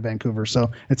up there to Vancouver.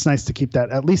 So it's nice to keep that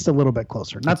at least a little bit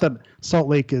closer. Not that Salt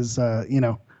Lake is, a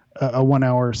 1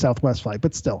 hour Southwest flight,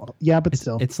 but still,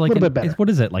 it's like a little bit better. What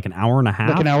is it? Like an hour and a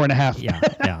half? Like an hour and a half. Yeah.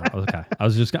 Okay. I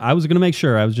was going to make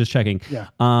sure. I was just checking. Yeah.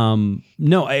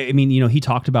 No, I mean, he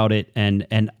talked about it and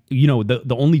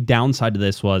the only downside to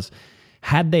this was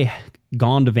had they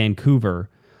gone to Vancouver,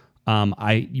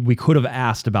 we could have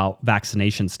asked about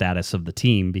vaccination status of the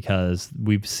team because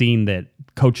we've seen that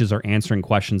coaches are answering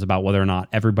questions about whether or not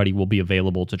everybody will be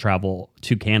available to travel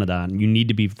to Canada, and you need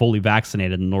to be fully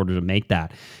vaccinated in order to make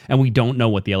that. And we don't know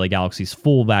what the LA Galaxy's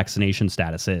full vaccination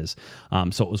status is.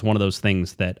 So it was one of those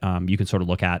things that you can sort of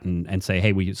look at and say,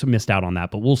 hey, we missed out on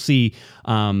that. But we'll see.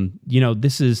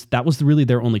 That was really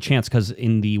their only chance, because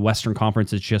in the Western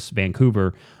Conference, it's just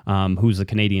Vancouver, who's a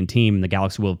Canadian team, and the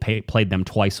Galaxy will have played them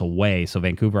twice away. So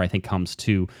Vancouver, I think, comes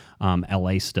to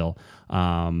LA still.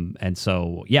 And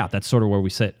so, yeah, that's sort of where we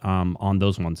sit on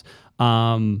those ones.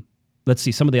 Let's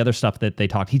see some of the other stuff that they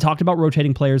talked. He talked about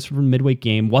rotating players from midweek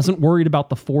game. Wasn't worried about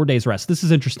the 4 days rest. This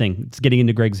is interesting. It's getting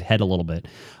into Greg's head a little bit.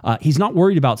 He's not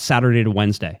worried about Saturday to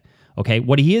Wednesday. Okay,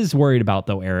 what he is worried about,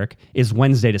 though, Eric, is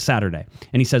Wednesday to Saturday.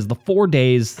 And he says the 4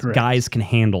 days guys can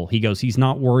handle. He goes, he's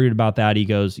not worried about that. He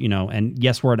goes, and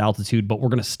yes, we're at altitude, but we're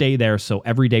going to stay there. So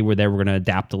every day we're there, we're going to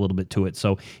adapt a little bit to it.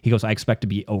 So he goes, I expect to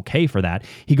be okay for that.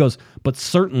 He goes, but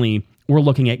certainly we're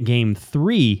looking at game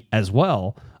 3 as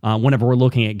well. Whenever we're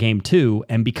looking at game 2,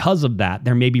 and because of that,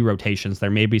 there may be rotations,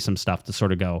 there may be some stuff to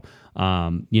sort of go,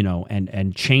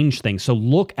 and change things. So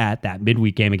look at that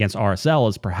midweek game against RSL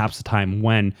as perhaps the time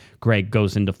when Greg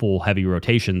goes into full heavy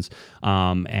rotations,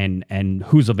 and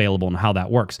who's available and how that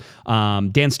works.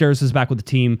 Dan Steres is back with the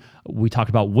team. We talked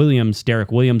about Williams.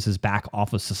 Derek Williams is back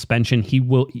off of suspension.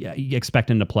 You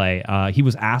expect him to play. He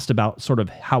was asked about sort of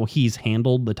how he's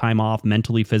handled the time off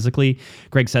mentally, physically.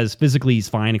 Greg says physically he's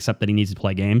fine, except that he needs to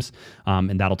play games.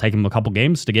 And that'll take him a couple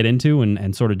games to get into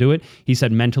and sort of do it. He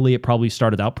said mentally it probably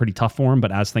started out pretty tough for him,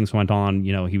 but as things went on,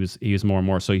 he was more and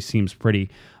more. So he seems pretty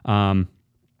ready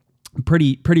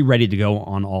to go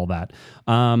on all that.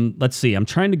 Let's see. I'm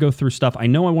trying to go through stuff. I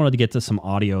know I wanted to get to some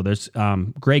audio. There's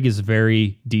Greg is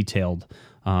very detailed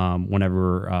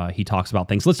whenever he talks about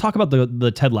things. Let's talk about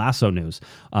the Ted Lasso news.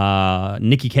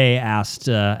 Nikki K asked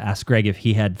Greg if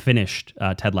he had finished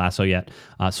Ted Lasso yet.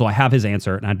 So I have his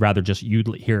answer, and I'd rather just you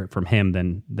hear it from him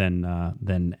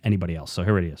than anybody else. So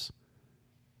here it is.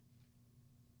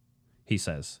 He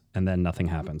says, and then nothing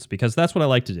happens, because that's what I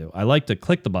like to do. I like to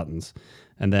click the buttons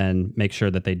and then make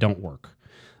sure that they don't work.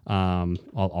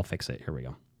 I'll fix it. Here we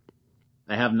go.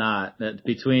 I have not.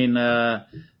 Between the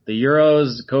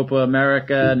Euros, Copa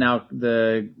America, now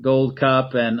the Gold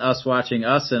Cup, and us watching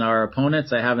us and our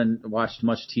opponents, I haven't watched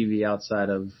much TV outside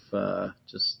of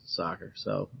just soccer.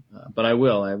 So, but I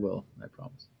will, I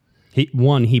promise.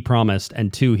 He promised,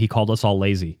 and 2, he called us all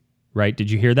lazy. Right?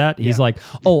 Did you hear that? He's like,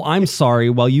 oh, I'm sorry.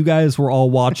 While you guys were all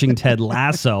watching Ted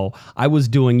Lasso, I was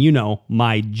doing,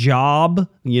 my job,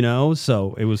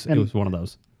 so it was one of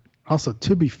those. Also,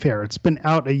 to be fair, it's been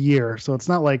out a year, so it's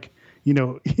not like,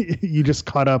 you just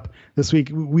caught up this week.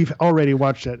 We've already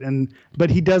watched it, but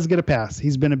he does get a pass.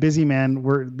 He's been a busy man.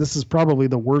 This is probably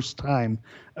the worst time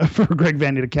for Greg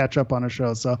Vanney to catch up on a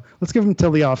show. So let's give him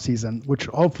till the off season, which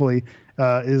hopefully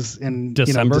is in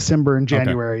December and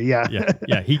January. Okay.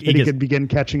 Yeah. He could begin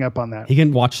catching up on that. He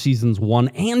can watch seasons 1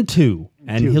 and 2,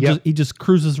 and he just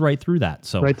cruises right through that.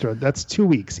 So right through it. That's 2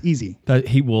 weeks, easy.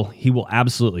 He will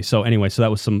absolutely. So anyway, so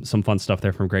that was some fun stuff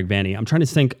there from Greg Vanney. I'm trying to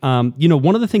think.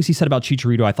 One of the things he said about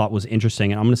Chicharito I thought was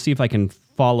interesting, and I'm going to see if I can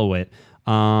follow it.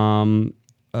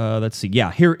 Let's see.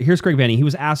 Yeah, here's Greg Vanney. He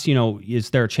was asked, is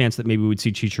there a chance that maybe we'd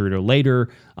see Chicharito later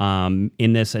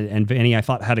in this? And Vanney, I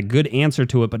thought, had a good answer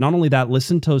to it. But not only that,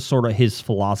 listen to sort of his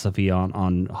philosophy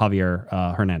on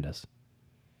Javier Hernandez.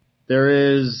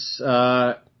 There is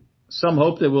some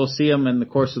hope that we'll see him in the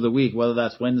course of the week, whether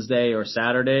that's Wednesday or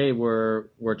Saturday. We're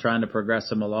trying to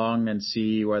progress him along and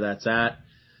see where that's at.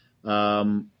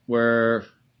 We're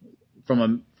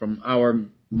from our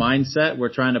mindset, we're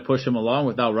trying to push him along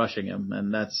without rushing him,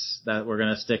 and that's we're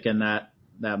going to stick in that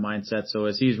mindset. So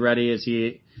as he's ready, as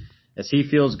he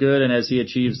feels good, and as he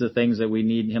achieves the things that we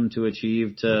need him to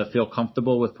achieve to feel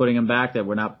comfortable with putting him back,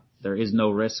 that there is no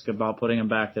risk about putting him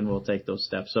back, then we'll take those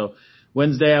steps. So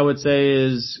Wednesday, I would say,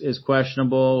 is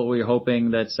questionable. We're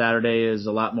hoping that Saturday is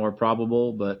a lot more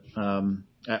probable, but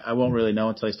I won't really know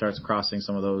until he starts crossing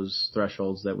some of those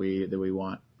thresholds that we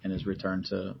want in his return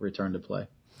to play.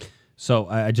 So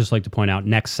I'd just like to point out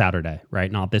next Saturday,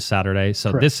 right? Not this Saturday. So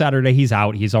Correct. This Saturday, he's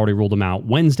out. He's already ruled him out.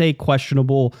 Wednesday,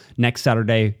 questionable. Next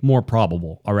Saturday, more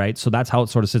probable. All right. So that's how it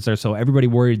sort of sits there. So everybody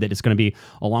worried that it's going to be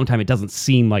a long time. It doesn't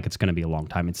seem like it's going to be a long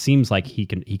time. It seems like he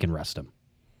can rest him.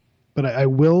 But I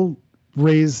will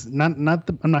raise I'm not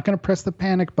going to press the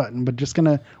panic button, but just going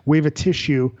to wave a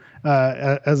tissue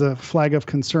as a flag of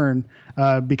concern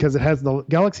because it has the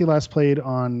Galaxy last played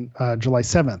on July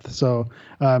 7th. So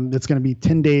it's going to be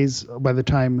 10 days by the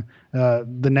time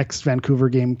the next Vancouver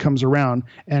game comes around.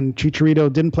 And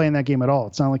Chicharito didn't play in that game at all.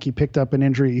 It's not like he picked up an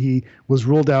injury. He was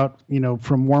ruled out,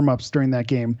 from warm-ups during that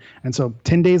game. And so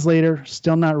 10 days later,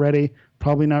 still not ready.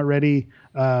 probably not ready.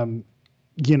 14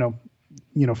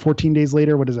 days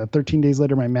later, what is that? 13 days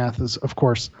later, my math is, of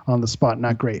course, on the spot,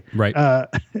 not great. Right.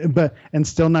 And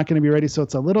still not going to be ready. So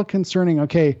it's a little concerning.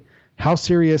 Okay, how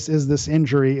serious is this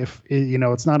injury? If,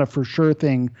 it's not a for sure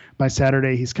thing by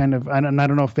Saturday. He's kind of, I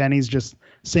don't know if Vanny's just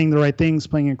saying the right things,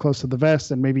 playing it close to the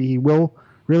vest, and maybe he will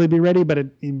really be ready, but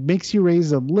it makes you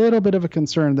raise a little bit of a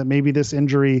concern that maybe this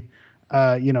injury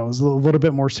is a little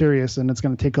bit more serious, and it's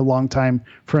going to take a long time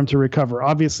for him to recover.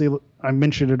 Obviously, I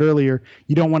mentioned it earlier,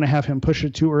 you don't want to have him push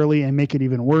it too early and make it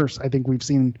even worse. I think we've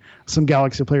seen some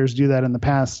Galaxy players do that in the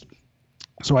past.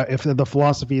 So if the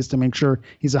philosophy is to make sure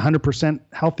he's 100%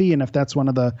 healthy, and if that's one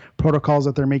of the protocols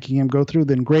that they're making him go through,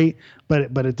 then great. But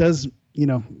it does,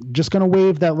 just going to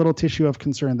waive that little tissue of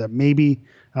concern that maybe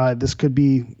this could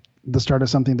be the start of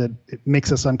something that it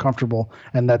makes us uncomfortable,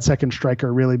 and that second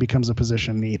striker really becomes a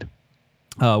position need.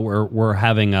 We're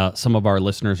having some of our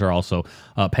listeners are also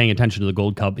paying attention to the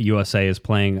Gold Cup. USA is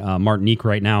playing Martinique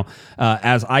right now.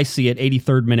 As I see it,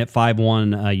 83rd minute,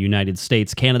 5-1 United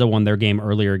States. Canada won their game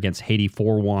earlier against Haiti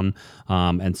 4-1.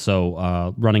 And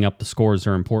so running up the scores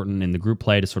are important in the group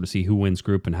play to sort of see who wins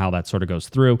group and how that sort of goes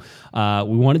through.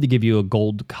 We wanted to give you a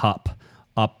Gold Cup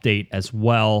update as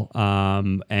well.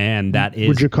 And that is...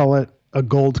 Would you call it a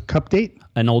Gold Cup date?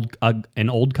 An old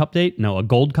cup date? No, a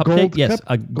gold cup date? Yes,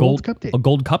 a gold cup date. A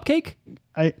gold cupcake?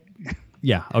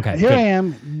 Yeah, okay. Here good. I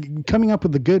am coming up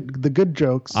with the good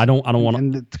jokes. I don't want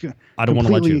to let you.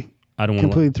 I don't want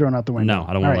completely thrown out the window. No,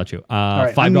 I don't want to let you. All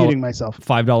right, I'm muting myself.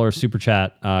 $5 super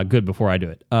chat. Good before I do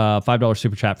it. $5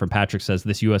 super chat from Patrick says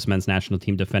this U.S. men's national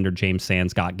team defender James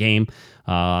Sands got game.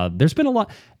 There's been a lot.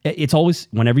 It's always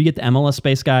whenever you get the MLS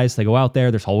space guys, they go out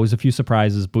there. There's always a few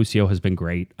surprises. Busio has been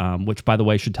great, which by the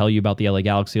way should tell you about the LA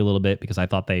Galaxy a little bit because I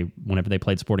thought whenever they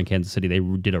played Sporting Kansas City, they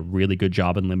did a really good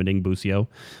job in limiting Busio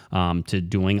to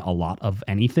doing a lot of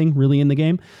anything really in the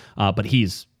game. But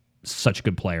he's such a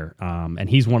good player. And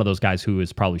he's one of those guys who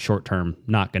is probably short term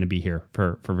not going to be here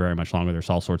for very much longer. There's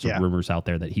all sorts of rumors out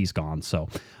there that he's gone. So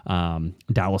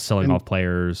Dallas selling off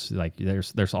players, like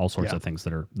there's all sorts of things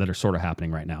that are sort of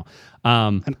happening right now.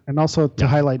 And also to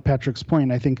highlight Patrick's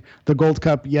point, I think the Gold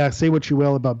Cup, say what you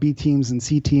will about B teams and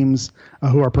C teams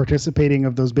who are participating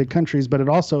of those big countries, but it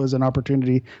also is an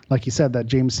opportunity, like you said, that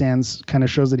James Sands kind of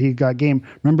shows that he got game.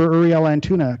 Remember Uriel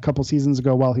Antuna a couple seasons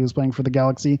ago while he was playing for the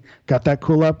Galaxy, got that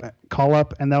call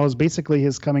up, and that was basically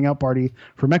his coming out party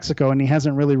for Mexico, and he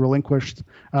hasn't really relinquished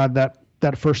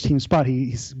that first team spot.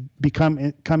 He's come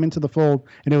into the fold,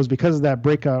 and it was because of that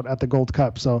breakout at the Gold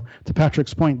Cup. So to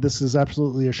Patrick's point, this is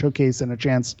absolutely a showcase and a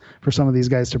chance for some of these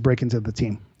guys to break into the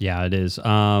team. Yeah, it is.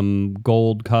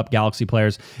 Gold Cup Galaxy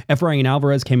players. Efrain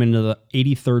Alvarez came into the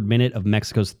 83rd minute of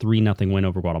Mexico's 3-0 win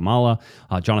over Guatemala.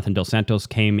 Jonathan Dos Santos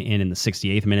came in the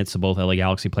 68th minute, so both LA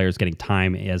Galaxy players getting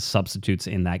time as substitutes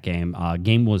in that game.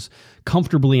 Game was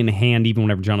comfortably in hand even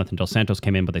whenever Jonathan Dos Santos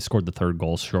came in, but they scored the third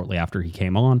goal shortly after he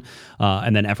came on.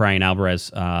 And then Efrain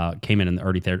Alvarez came in the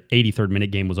 83rd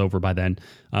minute. Game was over by then.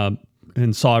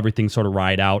 And saw everything sort of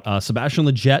ride out. Sebastian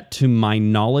Lletget, to my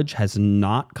knowledge, has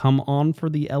not come on for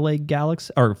the LA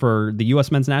Galaxy or for the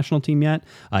U.S. men's national team yet.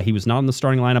 He was not in the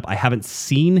starting lineup. I haven't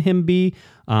seen him be.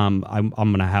 I'm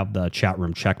going to have the chat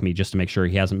room check me just to make sure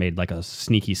he hasn't made like a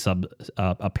sneaky sub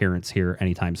appearance here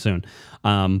anytime soon.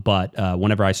 But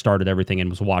whenever I started everything and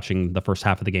was watching the first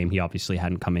half of the game, he obviously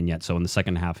hadn't come in yet. So in the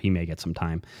second half, he may get some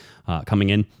time coming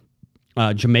in.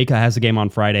 Jamaica has a game on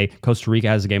Friday. Costa Rica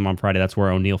has a game on Friday. That's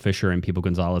where O'Neal Fisher and Pipo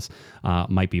Gonzalez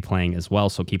might be playing as well,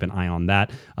 so keep an eye on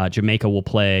that. Jamaica will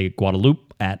play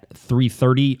Guadeloupe at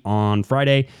 3:30 on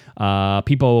Friday.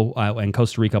 Pipo and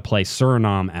Costa Rica play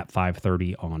Suriname at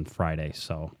 5:30 on Friday.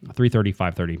 So 3:30,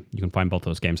 5:30. You can find both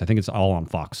those games. I think it's all on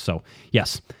Fox. So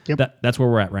yes, that's where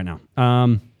we're at right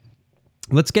now.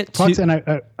 Let's get Fox, to...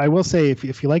 And I will say,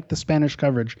 if you like the Spanish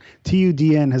coverage,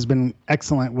 TUDN has been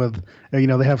excellent with, they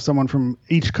have someone from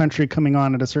each country coming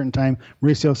on at a certain time.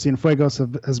 Mauricio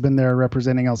Cienfuegos has been there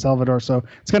representing El Salvador. So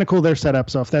it's kind of cool their setup.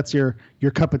 So if that's your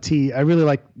cup of tea, I really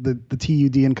like the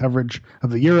TUDN coverage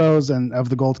of the Euros and of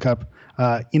the Gold Cup.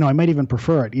 I might even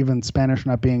prefer it, even Spanish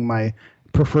not being my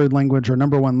preferred language or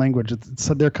number one language.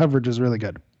 Their coverage is really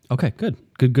good. Okay, good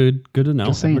to know.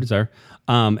 Everybody's there.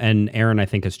 And Aaron, I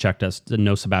think, has checked us.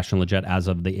 No Sebastian Lletget as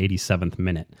of the 87th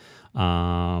minute.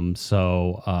 And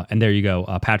there you go.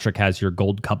 Patrick has your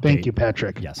gold cup. Thank you,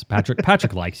 Patrick. Yes,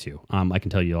 Patrick likes you. I can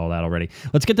tell you all that already.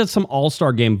 Let's get to some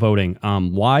All-Star Game voting.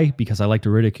 Why? Because I like to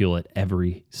ridicule it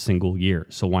every single year.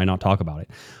 So why not talk about it?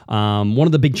 One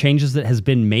of the big changes that has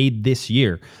been made this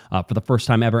year, for the first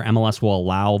time ever, MLS will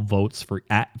allow votes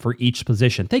for each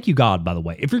position. Thank you, God, by the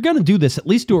way. If you're going to do this, at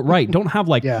least do it right. Don't have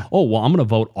I'm going to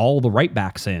vote all the right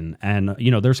backs in, and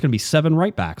there's going to be 7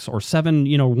 right backs or 7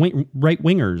 right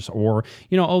wingers, or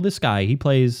this guy he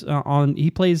plays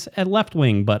at left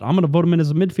wing, but I'm going to vote him in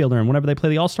as a midfielder. And whenever they play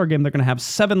the All-Star Game, they're going to have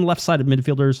 7 left-sided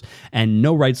midfielders and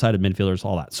no right-sided midfielders.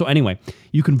 All that. So anyway,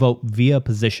 you can vote via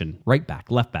position: right back,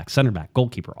 left back, center back,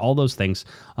 goalkeeper. All those things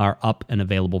are up and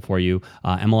available for you.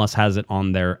 MLS has it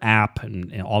on their app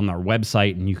and on their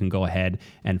website, and you can go ahead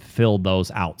and fill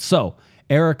those out. So,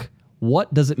 Eric,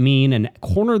 what does it mean? And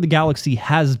Corner of the Galaxy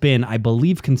has been, I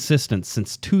believe, consistent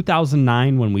since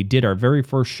 2009 when we did our very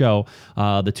first show,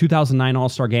 the 2009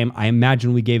 All-Star Game. I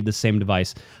imagine we gave the same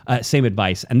advice.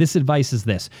 And this advice is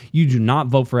this: you do not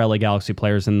vote for LA Galaxy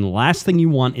players. And the last thing you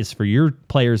want is for your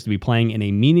players to be playing in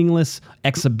a meaningless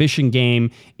exhibition game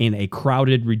in a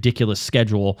crowded, ridiculous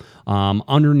schedule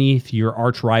underneath your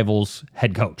arch rival's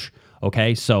head coach.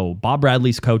 Okay, so Bob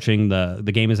Bradley's coaching.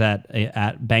 The game is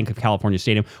at Bank of California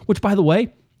Stadium, which, by the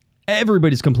way,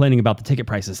 everybody's complaining about the ticket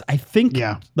prices. I think,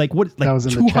 that was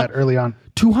in the chat early on.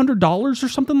 $200 or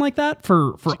something like that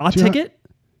for a ticket.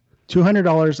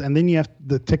 $200, and then you have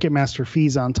the Ticketmaster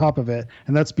fees on top of it,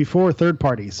 and that's before third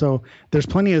party. So there's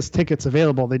plenty of tickets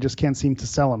available. They just can't seem to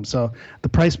sell them. So the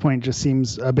price point just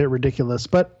seems a bit ridiculous.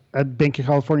 But at Bank of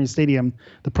California Stadium,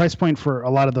 the price point for a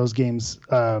lot of those games,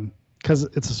 because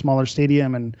it's a smaller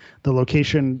stadium and the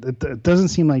location, it doesn't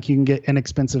seem like you can get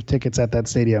inexpensive tickets at that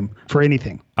stadium for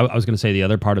anything. I was going to say the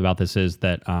other part about this is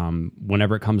that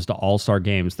whenever it comes to All-Star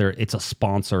Games, it's a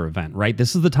sponsor event, right?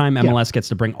 This is the time MLS gets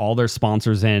to bring all their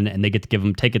sponsors in, and they get to give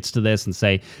them tickets to this and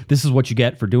say, this is what you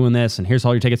get for doing this, and here's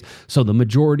all your tickets. So the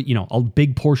majority, a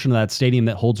big portion of that stadium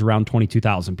that holds around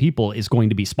 22,000 people is going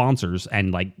to be sponsors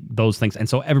and like those things. And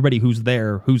so everybody who's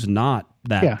there, who's not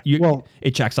that,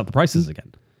 it jacks up the prices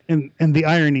again. And the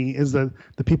irony is that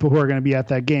the people who are going to be at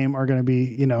that game are going to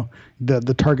be,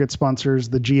 the Target sponsors,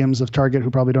 the GMs of Target, who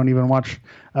probably don't even watch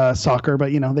soccer,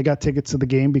 but they got tickets to the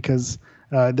game because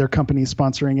their company is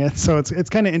sponsoring it. So it's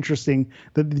kind of interesting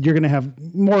that you're going to have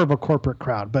more of a corporate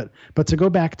crowd. But to go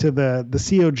back to the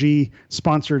COG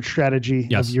sponsored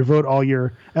strategy of you vote all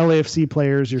your LAFC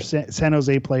players, your San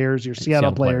Jose players, your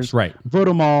Seattle players, right? Vote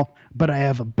them all. But I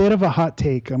have a bit of a hot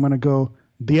take. I'm going to go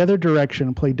the other direction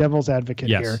and play devil's advocate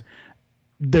here.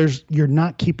 You're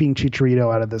not keeping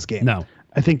Chicharito out of this game. No.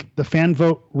 I think the fan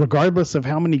vote, regardless of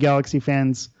how many Galaxy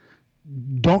fans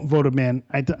don't vote him in,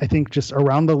 I think just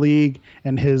around the league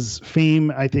and his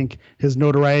fame, I think his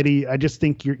notoriety, I just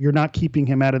think you're not keeping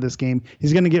him out of this game.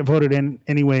 He's going to get voted in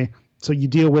anyway, so you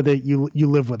deal with it, you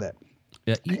live with it.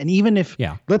 And even if,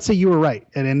 let's say you were right,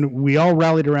 and we all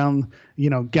rallied around,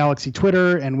 Galaxy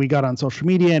Twitter, and we got on social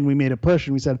media and we made a push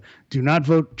and we said, do not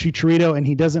vote Chicharito, and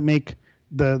he doesn't make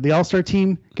the All-Star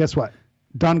team. Guess what?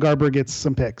 Don Garber gets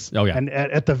some picks. Oh, yeah. And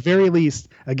at the very least,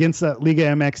 against that Liga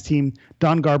MX team,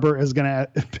 Don Garber is going to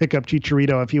pick up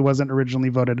Chicharito if he wasn't originally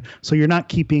voted. So you're not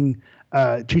keeping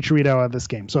Chicharito out of this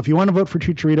game. So if you want to vote for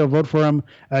Chicharito, vote for him.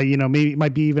 Maybe it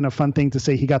might be even a fun thing to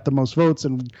say he got the most votes,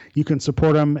 and you can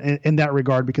support him in that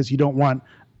regard because you don't want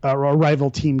a rival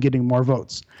team getting more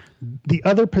votes. The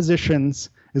other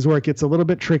positions is where it gets a little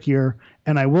bit trickier.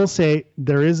 And I will say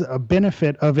there is a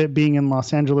benefit of it being in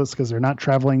Los Angeles because they're not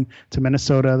traveling to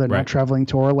Minnesota. They're not traveling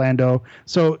to Orlando.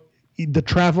 So the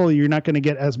travel, you're not going to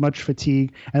get as much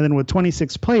fatigue. And then with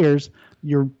 26 players,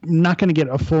 you're not going to get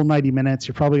a full 90 minutes.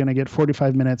 You're probably going to get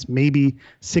 45 minutes, maybe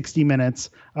 60 minutes.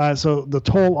 So the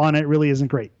toll on it really isn't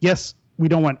great. Yes, we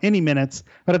don't want any minutes,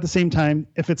 but at the same time,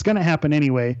 if it's going to happen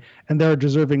anyway, and there are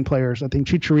deserving players, I think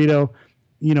Chicharito,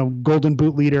 Golden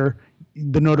Boot leader,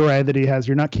 the notoriety that he has,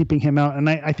 you're not keeping him out. And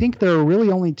I think there are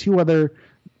really only 2 other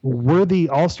worthy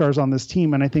all-stars on this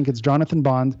team, and I think it's Jonathan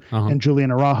Bond and Julian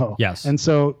Araujo. Yes. And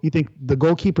so you think the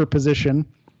goalkeeper position,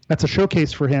 that's a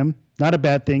showcase for him. Not a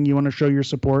bad thing. You want to show your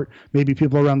support. Maybe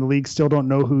people around the league still don't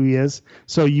know who he is,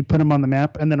 so you put him on the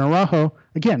map. And then Araujo,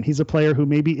 again, he's a player who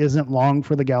maybe isn't long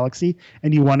for the Galaxy,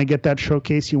 and you want to get that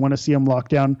showcase. You want to see him lock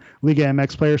down Liga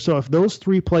MX player. So if those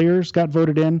 3 players got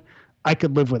voted in, I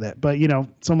could live with it. But,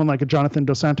 someone like a Jonathan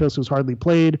Dos Santos who's hardly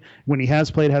played, when he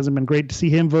has played, hasn't been great. To see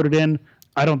him voted in,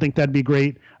 I don't think that'd be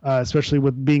great, especially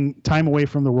with being time away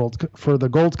from the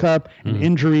Gold Cup and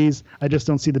injuries. I just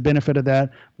don't see the benefit of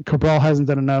that. Cabral hasn't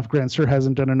done enough. Grandsir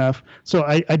hasn't done enough. So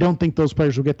I don't think those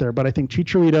players will get there. But I think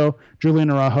Chicharito, Julian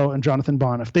Araujo, and Jonathan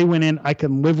Bond, if they went in, I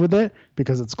can live with it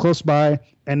because it's close by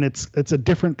and it's a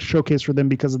different showcase for them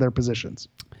because of their positions.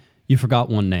 You forgot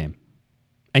one name.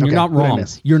 And you're not wrong.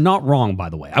 You're not wrong, by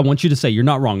the way. I want you to say you're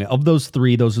not wrong. Of those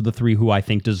three, those are the three who I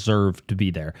think deserve to be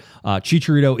there.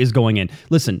 Chicharito is going in.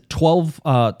 Listen, 12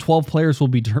 players will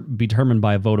be determined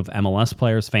by a vote of MLS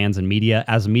players, fans, and media.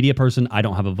 As a media person, I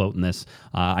don't have a vote in this.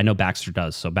 I know Baxter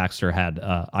does. So Baxter had.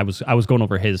 I was going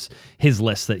over his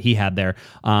list that he had there.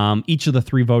 Each of the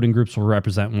three voting groups will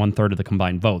represent 1/3 of the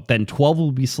combined vote. Then 12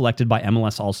 will be selected by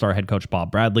MLS All-Star head coach Bob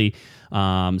Bradley.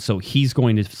 So he's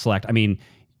going to select. I mean.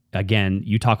 Again,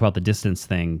 you talk about the distance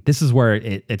thing. This is where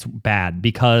it's bad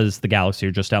because the Galaxy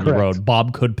are just down the road.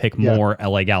 Bob could pick more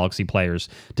LA Galaxy players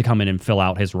to come in and fill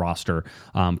out his roster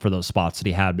for those spots that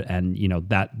he had, and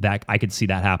that I could see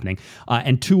that happening.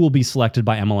 And 2 will be selected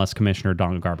by MLS Commissioner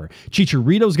Don Garber.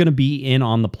 Chicharito's going to be in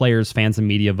on the players, fans, and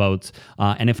media votes,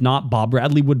 and if not, Bob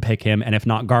Bradley would pick him, and if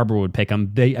not, Garber would pick him.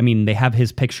 They have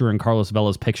his picture and Carlos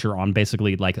Vela's picture on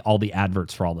basically like all the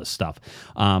adverts for all this stuff.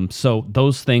 So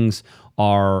those things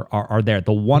are there.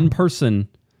 The one person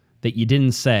that you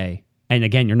didn't say, and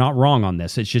again, you're not wrong on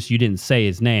this, it's just you didn't say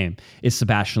his name, is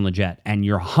Sebastian Lletget. And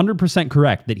you're 100%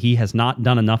 correct that he has not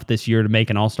done enough this year to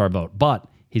make an all-star vote, but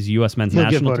he's a U.S. men's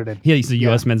national team. He's a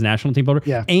U.S. men's national team voter.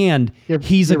 Yeah. And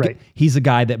he's a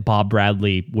guy that Bob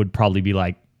Bradley would probably be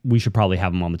like, we should probably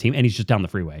have him on the team, and he's just down the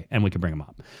freeway, and we can bring him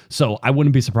up. So I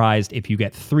wouldn't be surprised if you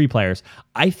get 3 players.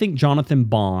 I think Jonathan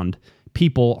Bond,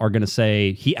 people are going to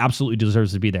say he absolutely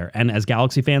deserves to be there. And as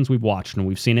Galaxy fans, we've watched and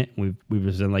we've seen it. We've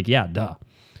been like, yeah, duh.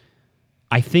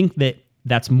 I think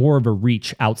that's more of a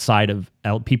reach outside of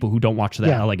people who don't watch the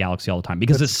LA Galaxy all the time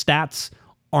because his stats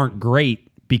aren't great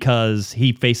because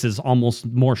he faces almost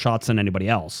more shots than anybody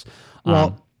else.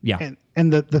 Well,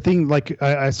 And the thing, like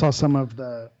I saw some of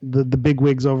the big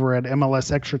wigs over at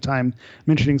MLS Extra Time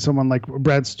mentioning someone like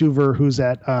Brad Stuver, who's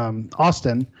at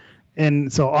Austin.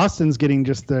 And so Austin's getting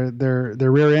just their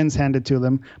rear ends handed to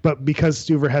them. But because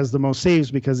Stuver has the most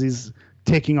saves because he's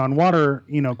taking on water,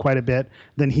 quite a bit,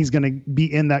 then he's going to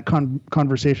be in that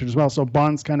conversation as well. So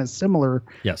Bond's kind of similar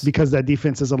because that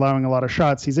defense is allowing a lot of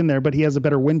shots. He's in there, but he has a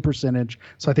better win percentage.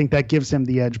 So I think that gives him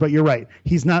the edge. But you're right.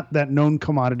 He's not that known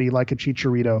commodity like a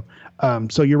Chicharito.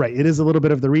 So you're right. It is a little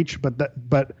bit of the reach,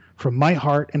 but from my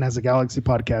heart and as a Galaxy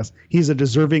podcast, he's a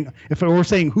deserving. If we're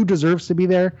saying who deserves to be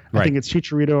there, I think it's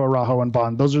Chicharito, Araujo, and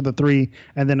Bond. Those are the 3.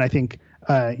 And then I think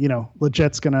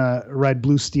Lletget's gonna ride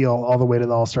Blue Steel all the way to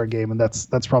the All-Star game, and that's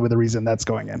probably the reason that's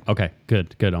going in. Okay,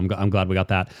 good. I'm glad we got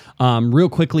that. Real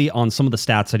quickly on some of the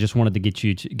stats, I just wanted to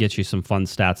get you some fun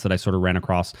stats that I sort of ran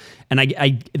across. And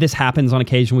I this happens on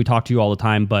occasion. We talk to you all the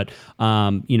time, but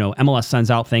MLS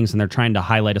sends out things and they're trying to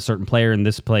highlight a certain player. In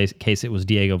this case, it was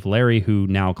Diego Valeri, who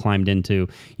now climbed into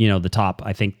the top,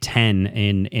 I think 10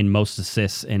 in most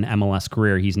assists in MLS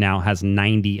career. He's now has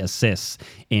 90 assists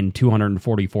in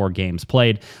 244 games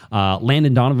played.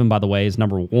 Landon Donovan, by the way, is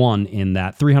number 1 in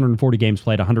that. 340 games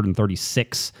played,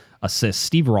 136 assists.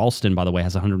 Steve Ralston, by the way,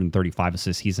 has 135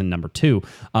 assists. He's in number 2.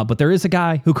 But there is a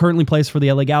guy who currently plays for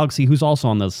the LA Galaxy who's also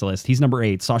on this list. He's number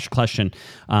 8, Sasha Kljestan.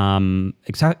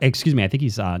 Excuse me, I think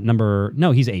he's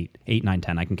he's 8. 8, 9,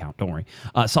 10. I can count. Don't worry.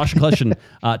 Sasha Kljestan,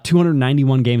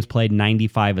 291 games played,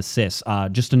 95 assists.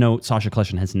 Just to note, Sasha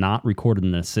Kljestan has not recorded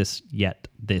an assist yet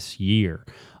this year.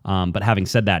 But having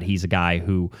said that, he's a guy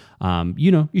who,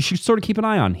 you should sort of keep an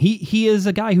eye on. He is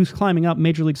a guy who's climbing up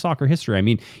Major League Soccer history. I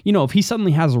mean, if he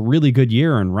suddenly has a really good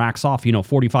year and racks off,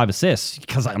 45 assists,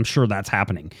 because I'm sure that's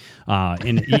happening,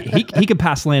 and he could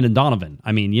pass Landon Donovan.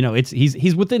 I mean,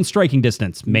 he's within striking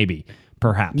distance, maybe,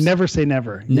 perhaps. Never say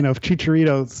never. If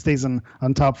Chicharito stays on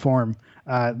top form,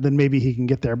 then maybe he can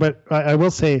get there. But I will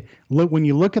say, when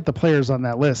you look at the players on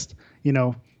that list,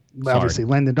 obviously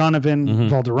Landon Donovan,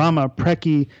 Valderrama,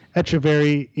 Preki,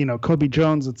 Echeverri, Kobe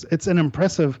Jones. It's an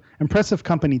impressive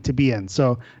company to be in.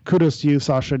 So kudos to you,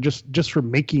 Sasha, just for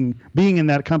being in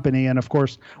that company. And of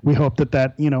course, we hope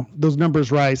that those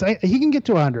numbers rise. He can get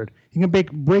to 100. He can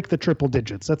break the triple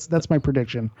digits. That's my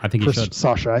prediction. I think he should.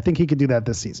 Sasha, I think he could do that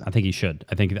this season. I think he should.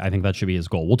 I think that should be his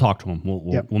goal. We'll talk to him.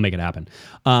 We'll make it happen.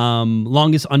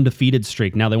 Longest undefeated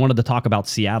streak. Now they wanted to talk about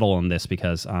Seattle on this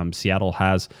because Seattle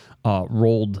has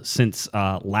rolled field since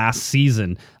last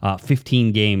season,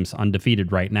 15 games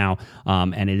undefeated right now,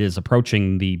 and it is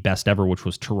approaching the best ever, which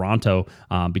was Toronto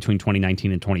between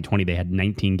 2019 and 2020. They had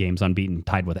 19 games unbeaten,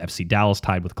 tied with FC Dallas,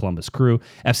 tied with Columbus Crew.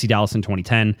 FC Dallas in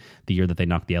 2010, the year that they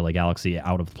knocked the LA Galaxy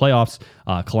out of the playoffs.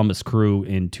 Columbus Crew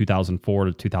in 2004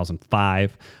 to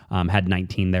 2005 had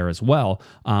 19 there as well.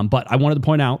 But I wanted to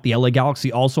point out the LA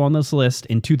Galaxy also on this list.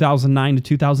 In 2009 to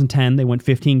 2010, they went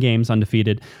 15 games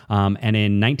undefeated. And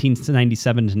in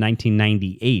 1997 to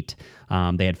 1998,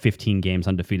 they had 15 games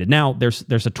undefeated. Now, there's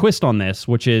a twist on this,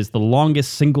 which is the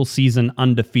longest single season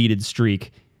undefeated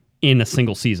streak in a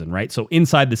single season, right? So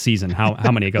inside the season,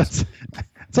 how many it goes?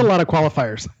 It's a lot of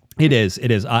qualifiers. It is.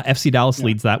 FC Dallas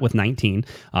leads that with 19.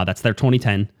 That's their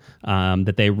 2010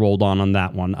 that they rolled on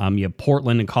that one. You have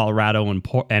Portland and Colorado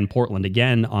and Portland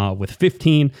again with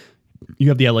 15. You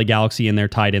have the LA Galaxy in there,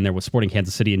 tied in there with Sporting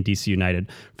Kansas City and DC United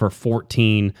for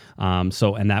 14. And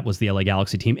that was the LA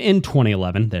Galaxy team in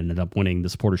 2011 that ended up winning the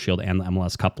Supporters Shield and the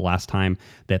MLS Cup the last time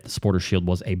that the Supporters Shield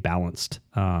was a balanced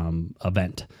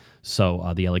event.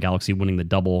 So the LA Galaxy winning the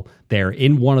double there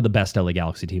in one of the best LA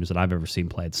Galaxy teams that I've ever seen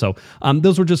played. So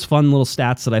those were just fun little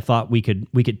stats that I thought we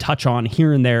could touch on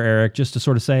here and there, Eric, just to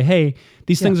sort of say, hey,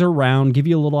 these things are around, give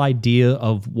you a little idea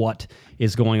of what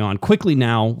is going on. Quickly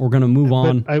now, we're going to move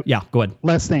on. Go ahead.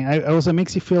 Last thing, I also, it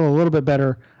makes you feel a little bit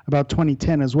better about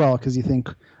 2010 as well, because you think,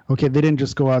 okay, they didn't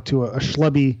just go out to a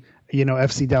schlubby,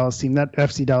 FC Dallas team. That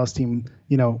FC Dallas team,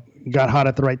 got hot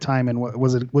at the right time and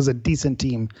was a decent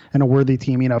team and a worthy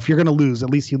team. If you're going to lose, at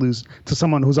least you lose to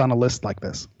someone who's on a list like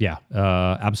this. Yeah,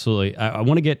 absolutely. I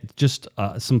want to get just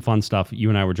some fun stuff. You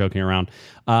and I were joking around.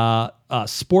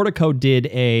 Sportico did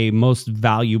a most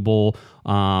valuable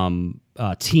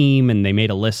team, and they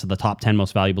made a list of the top 10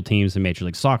 most valuable teams in Major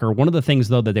League Soccer. One of the things,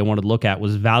 though, that they wanted to look at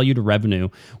was value to revenue,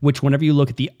 which whenever you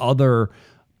look at the other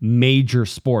major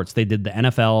sports, they did the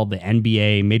NFL, the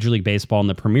NBA, Major League Baseball, and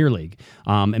the Premier League.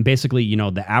 And basically,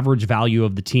 the average value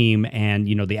of the team and,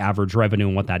 the average revenue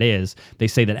and what that is, they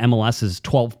say that MLS is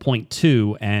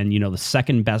 12.2 and, the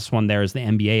second best one there is the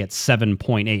NBA at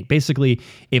 7.8. Basically,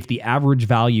 if the average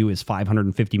value is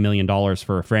 $550 million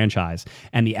for a franchise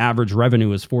and the average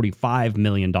revenue is $45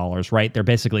 million, right? They're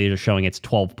basically just showing it's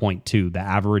 12.2. The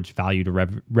average value to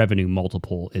revenue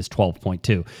multiple is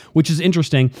 12.2, which is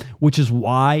interesting, which is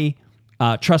why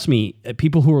trust me,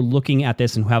 people who are looking at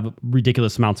this and who have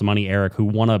ridiculous amounts of money, Eric, who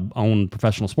want to own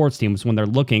professional sports teams, when they're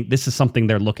looking, this is something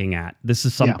they're looking at. This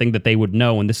is something that they would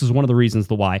know. And this is one of the reasons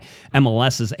why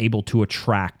MLS is able to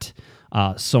attract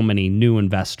so many new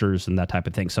investors and that type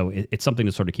of thing. So it's something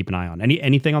to sort of keep an eye on.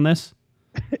 Anything on this?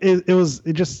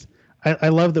 I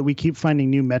love that we keep finding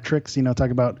new metrics,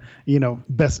 talk about,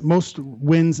 most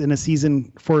wins in a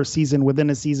season for a season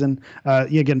within a season.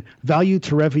 Again, value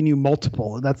to revenue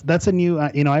multiple. That's a new,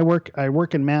 I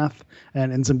work in math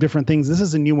and some different things. This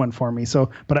is a new one for me.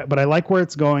 So, but I like where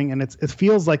it's going, and it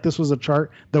feels like this was a chart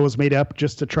that was made up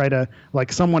just to try to,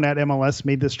 like, someone at MLS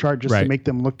made this chart just to make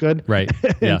them look good. Right.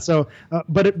 And yeah. so,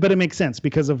 but it makes sense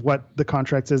because of what the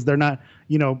contract says. They're not,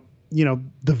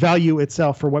 the value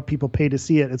itself for what people pay to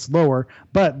see it, it's lower,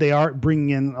 but they are bringing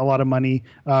in a lot of money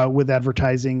with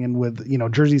advertising and with,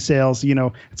 jersey sales.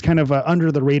 It's kind of a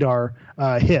under the radar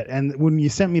hit. And when you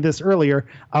sent me this earlier,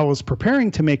 I was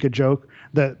preparing to make a joke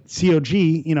that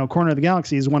COG, Corner of the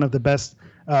Galaxy, is one of the best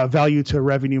value to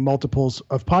revenue multiples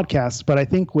of podcasts. But I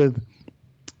think with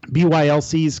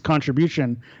BYLC's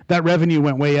contribution, that revenue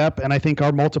went way up, and I think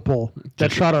our multiple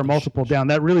shot our multiple down.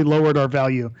 That really lowered our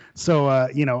value. So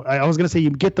I was going to say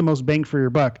you get the most bang for your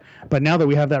buck, but now that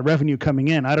we have that revenue coming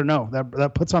in, I don't know,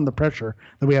 that puts on the pressure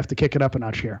that we have to kick it up a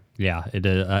notch here. Yeah,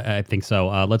 I think so.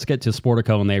 Let's get to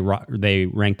Sportico, and they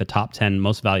rank the top 10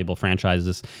 most valuable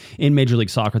franchises in Major League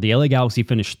Soccer. The LA Galaxy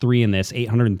finished 3 in this.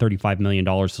 $835 million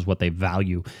is what they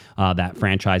value that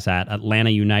franchise at. Atlanta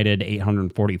United,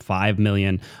 $845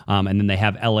 million. And then they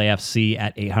have LAFC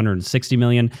at $860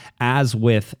 million. As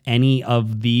with any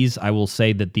of these, I will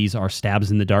say that these are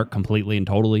stabs in the dark completely and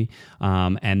totally.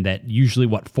 And that usually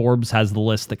what Forbes has the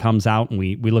list that comes out, and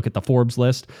we look at the Forbes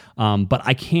list. But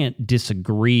I can't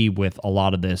disagree with a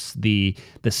lot of this. The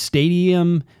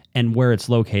stadium and where it's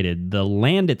located, the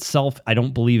land itself, I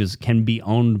don't believe can be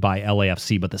owned by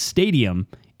LAFC, but the stadium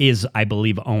is, I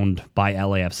believe, owned by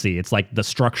LAFC. It's like the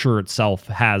structure itself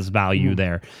has value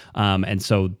there. And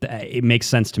so it makes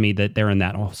sense to me that they're in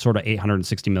that sort of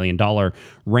 $860 million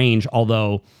range,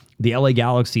 although the LA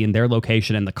Galaxy and their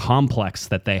location and the complex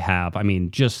that they have. I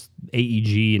mean, just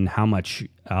AEG and how much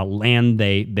land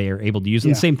they are able to use.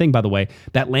 And the same thing, by the way,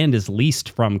 that land is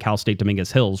leased from Cal State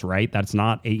Dominguez Hills, right? That's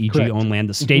not AEG owned land.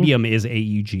 The stadium is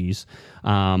AEG's.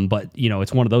 But,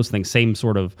 it's one of those things, same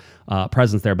sort of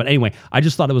presence there. But anyway, I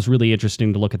just thought it was really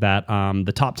interesting to look at that.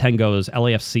 The top 10 goes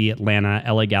LAFC, Atlanta,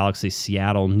 LA Galaxy,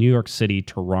 Seattle, New York City,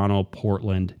 Toronto,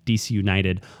 Portland, DC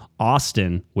United,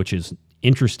 Austin, which is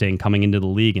interesting coming into the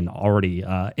league and already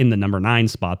in the number 9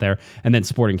 spot there, and then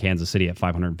Sporting Kansas City at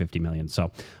 $550 million.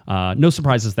 So no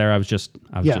surprises there. That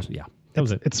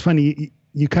was it. It's funny.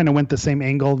 You kind of went the same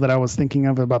angle that I was thinking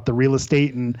of about the real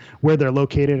estate and where they're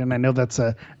located. And I know that's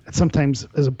sometimes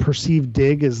as a perceived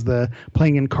dig is the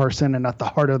playing in Carson and not the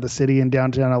heart of the city in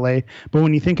downtown LA. But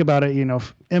when you think about it,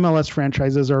 MLS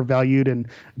franchises are valued and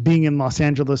being in Los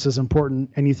Angeles is important.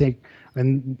 And you think,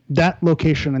 and that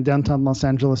location in downtown Los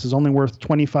Angeles is only worth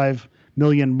 $25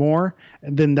 million more,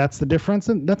 and then that's the difference,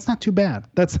 and that's not too bad.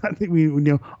 That's not,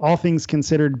 all things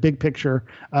considered, big picture,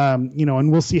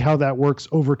 and we'll see how that works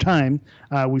over time.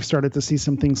 We've started to see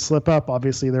some things slip up.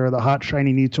 Obviously, they're the hot,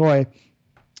 shiny new toy.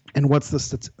 And what's the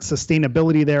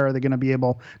sustainability there? Are they going to be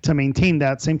able to maintain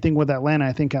that? Same thing with Atlanta.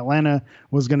 I think Atlanta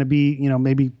was going to be,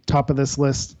 maybe top of this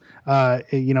list. And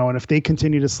if they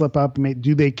continue to slip up,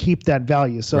 do they keep that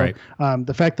value? So right.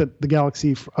 The fact that the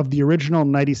Galaxy of the original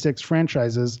 96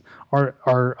 franchises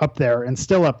are up there and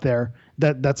still up there,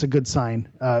 that's a good sign.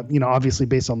 Obviously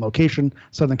based on location,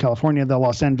 Southern California, the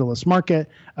Los Angeles market,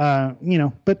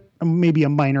 but maybe a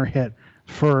minor hit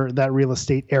for that real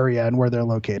estate area and where they're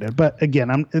located. But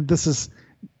again, this is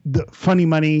the funny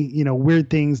money, weird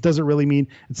things doesn't really mean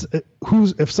it's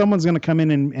if someone's going to come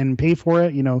in and pay for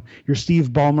it, your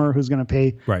Steve Ballmer, who's going to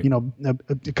pay, right.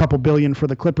 A couple billion for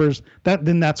the Clippers,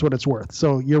 then that's what it's worth.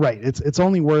 So you're right. It's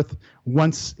only worth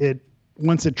once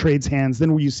it trades hands,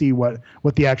 then you see what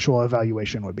the actual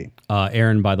evaluation would be.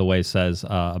 Aaron, by the way, says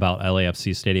about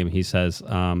LAFC Stadium. He says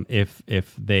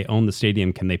if they own the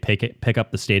stadium, can they pick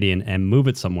up the stadium and move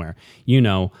it somewhere?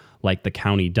 Like the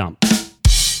county dump.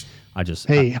 What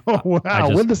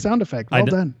the sound effect? Well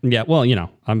done. Yeah, well,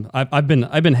 I've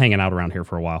been hanging out around here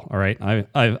for a while. All right,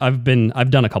 I've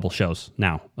done a couple shows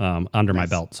now under my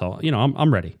belt, so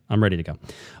I'm ready. I'm ready to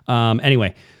go.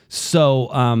 Anyway. So,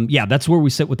 that's where we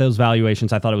sit with those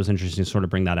valuations. I thought it was interesting to sort of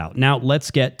bring that out. Now, let's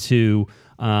get to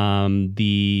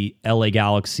the LA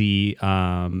Galaxy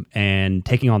and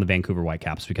taking on the Vancouver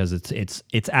Whitecaps, because it's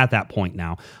at that point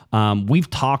now. We've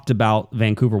talked about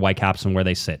Vancouver Whitecaps and where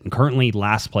they sit. And currently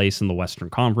last place in the Western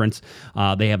Conference.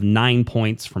 They have 9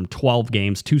 points from 12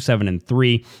 games,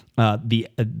 2-7-3.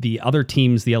 The other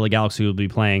teams the LA Galaxy will be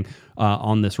playing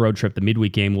on this road trip, the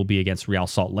midweek game will be against Real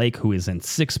Salt Lake, who is in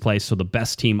 6th place, so the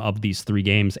best team of these 3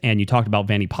 games. And you talked about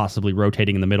Vanny possibly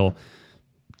rotating in the middle.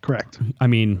 Correct. I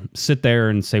mean, sit there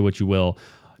and say what you will.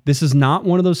 This is not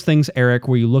one of those things, Eric,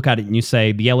 where you look at it and you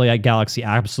say, the LA Galaxy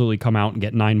absolutely come out and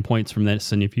get 9 points from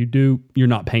this, and if you do, you're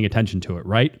not paying attention to it,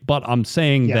 right? But I'm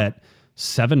saying that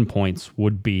 7 points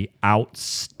would be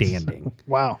outstanding.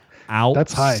 Wow.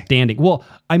 That's high. Outstanding. Well,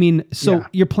 I mean,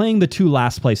 you're playing the 2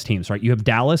 last place teams, right? You have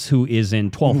Dallas, who is in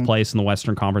 12th place in the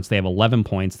Western Conference. They have 11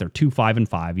 points. They're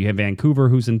 2-5-5. You have Vancouver,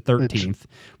 who's in 13th,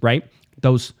 right?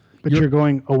 But you're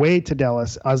going away to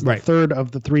Dallas as the third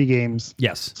of the 3 games.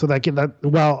 Yes. So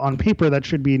on paper, that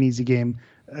should be an easy game.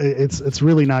 It's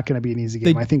really not going to be an easy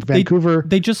game. I think Vancouver.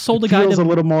 They just sold a guy to a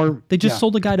little more. They just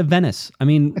sold a guy to Venice. I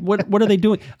mean, what are they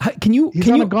doing? He's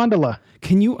on a gondola.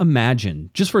 Can you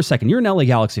imagine, just for a second? You're an LA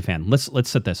Galaxy fan. Let's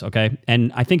sit this, okay?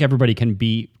 And I think everybody can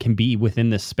be within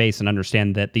this space and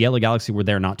understand that the LA Galaxy were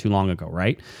there not too long ago,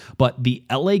 right? But the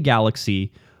LA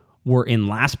Galaxy were in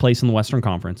last place in the Western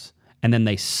Conference, and then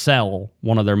they sell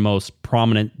one of their most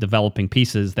prominent developing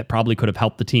pieces that probably could have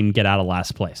helped the team get out of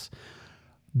last place.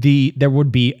 There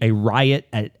would be a riot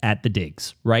at the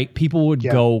digs, right? People would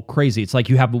go crazy. It's like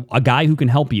you have a guy who can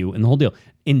help you in the whole deal.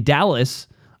 In Dallas,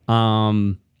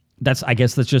 that's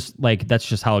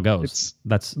just how it goes.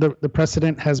 That's the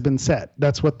precedent has been set.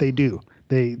 That's what they do.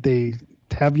 They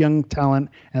have young talent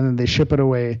and then they ship it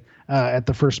away at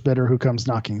the first bidder who comes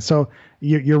knocking. So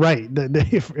you're right.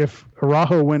 If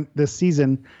Araujo went this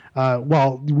season,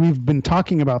 while we've been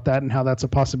talking about that and how that's a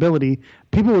possibility,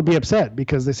 people would be upset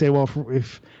because they say, well,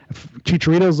 if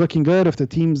Chicharito's looking good, if the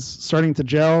team's starting to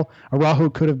gel, Araujo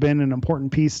could have been an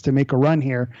important piece to make a run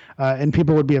here, and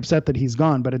people would be upset that he's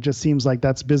gone. But it just seems like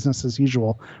that's business as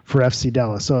usual for FC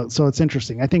Dallas. So it's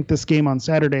interesting. I think this game on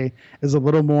Saturday is a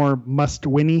little more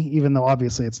must-winny, even though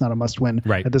obviously it's not a must-win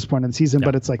at this point in the season.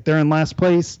 But it's like they're in last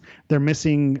place. They're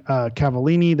missing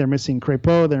Cavallini. They're missing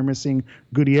Crepeau. They're missing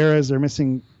Gutierrez. They're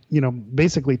missing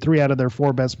basically 3 out of their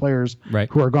 4 best players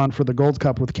who are gone for the Gold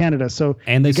Cup with Canada. So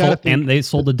and they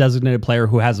sold a designated player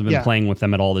who hasn't been playing with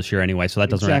them at all this year anyway. So that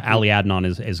doesn't Ali Adnan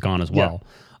is gone as well.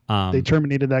 They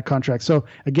terminated that contract. So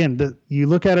again, you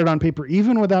look at it on paper,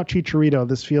 even without Chicharito,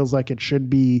 this feels like it should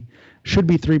be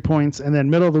 3 points. And then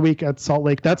middle of the week at Salt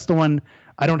Lake, that's the one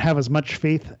I don't have as much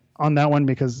faith on that one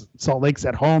because Salt Lake's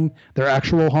at home, their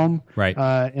actual home. Right.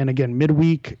 And again,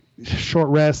 midweek, short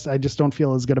rest. I just don't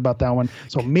feel as good about that one.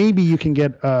 So maybe you can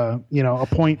get a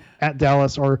point at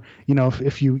Dallas, or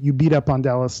if you beat up on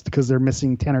Dallas because they're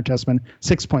missing Tanner Tessman,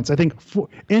 6 points. I think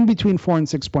in between 4 and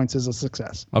 6 points is a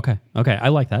success. Okay, I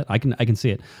like that. I can see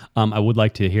it. I would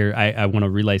like to hear. I want to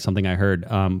relay something I heard.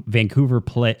 Vancouver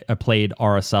played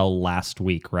RSL last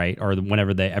week, right? Or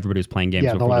whenever everybody was playing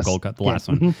games before the Gold Cup, the last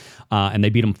one, and they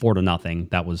beat them 4-0.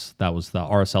 That was the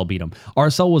RSL beat them.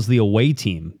 RSL was the away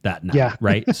team that night,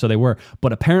 right? So they were,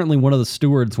 but apparently one of the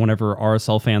stewards, whenever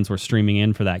RSL fans were streaming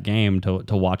in for that game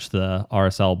to watch the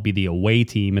RSL be the away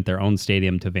team at their own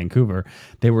stadium to Vancouver,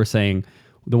 they were saying,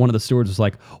 one of the stewards was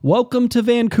like, "Welcome to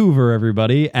Vancouver,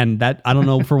 everybody," and that, I don't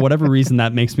know, for whatever reason,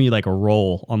 that makes me like a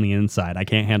roll on the inside. I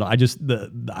can't handle.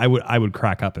 I would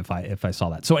crack up if I saw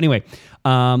that. So anyway,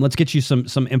 let's get you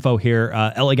some info here.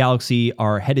 LA Galaxy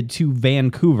are headed to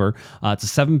Vancouver. It's a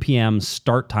 7 p.m.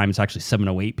 start time. It's actually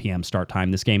 7:08 p.m. start time.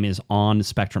 This game is on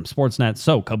Spectrum Sportsnet.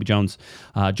 So Kobe Jones,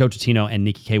 Joe Tutino, and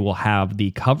Nikki K will have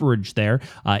the coverage there.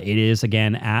 It is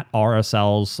again at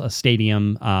RSL's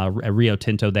stadium, Rio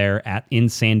Tinto there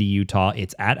in Sandy, Utah.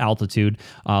 It's at altitude.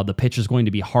 The pitch is going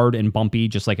to be hard and bumpy,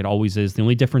 just like it always is. The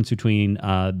only difference between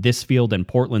this field and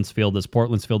Portland's field is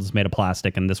Portland's field is made of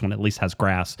plastic, and this one at least has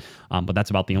grass. But that's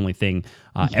about the only thing.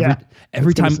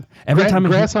 Every time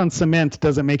grass on cement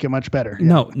doesn't make it much better.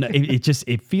 No,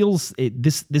 it feels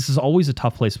this is always a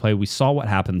tough place to play. We saw what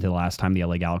happened the last time the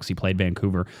LA Galaxy played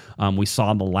Vancouver. We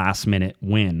saw the last minute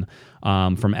win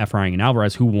from Efrain and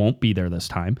Alvarez, who won't be there this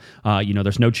time.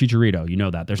 There's no Chicharito, you know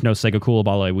that. There's no Sega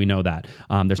Coulibaly, we know that.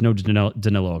 There's no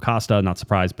Danilo Acosta, not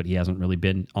surprised, but he hasn't really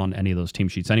been on any of those team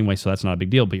sheets anyway, so that's not a big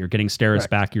deal. But you're getting Steris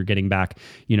back, you're getting back,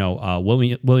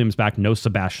 Williams back. No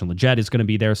Sebastian Lletget is going to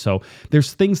be there, so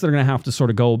there's things that are going to have to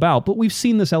sort of go about. But we've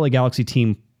seen this LA Galaxy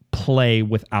team play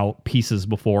without pieces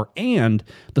before, and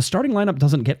the starting lineup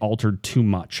doesn't get altered too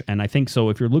much. And I think so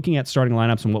if you're looking at starting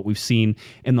lineups and what we've seen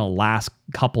in the last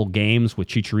couple games with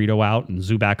Chicharito out and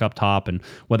Zubak up top, and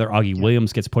whether Augie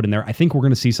Williams gets put in there, I think we're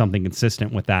going to see something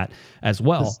consistent with that as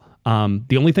well.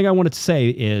 The only thing I wanted to say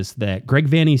is that Greg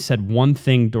Vanney said one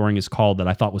thing during his call that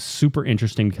I thought was super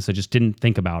interesting because I just didn't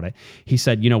think about it. He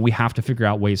said, we have to figure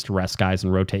out ways to rest guys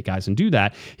and rotate guys and do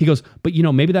that. He goes, but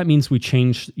maybe that means we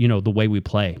change, the way we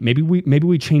play. Maybe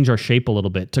we change our shape a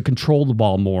little bit to control the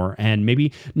ball more, and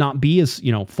maybe not be as,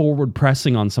 forward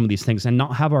pressing on some of these things, and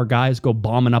not have our guys go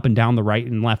bombing up and down the right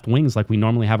and left wings like we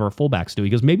normally have our fullbacks do. He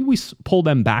goes, maybe we pull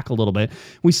them back a little bit.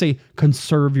 We say,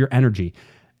 conserve your energy.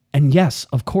 And yes,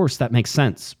 of course, that makes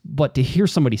sense. But to hear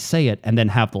somebody say it and then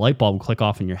have the light bulb click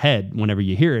off in your head whenever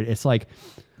you hear it, it's like,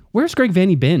 where's Greg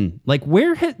Vanney been? Like,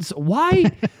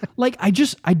 why? Like, I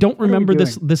don't remember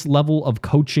this level of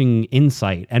coaching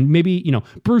insight. And maybe,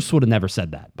 Bruce would have never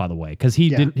said that, by the way, because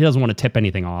he doesn't want to tip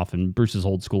anything off. And Bruce is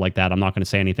old school like that. I'm not going to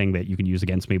say anything that you can use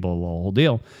against me, blah, blah, blah, whole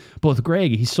deal. But with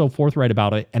Greg, he's so forthright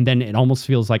about it. And then it almost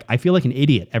feels like I feel like an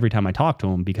idiot every time I talk to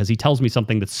him because he tells me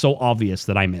something that's so obvious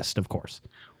that I missed, of course.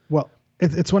 Well,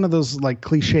 it's one of those like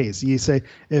cliches. You say,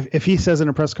 if he says in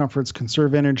a press conference,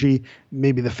 conserve energy,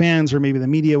 maybe the fans or maybe the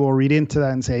media will read into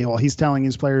that and say, well, he's telling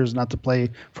his players not to play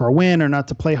for a win or not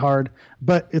to play hard.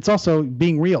 But it's also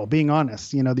being real, being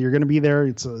honest. You're going to be there.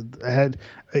 It's ahead.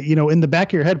 In the back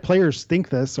of your head, players think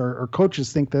this or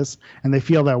coaches think this, and they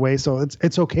feel that way. So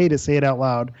it's okay to say it out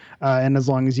loud, and as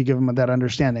long as you give them that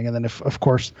understanding. And then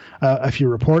if you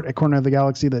report at Corner of the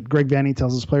Galaxy that Greg Vanney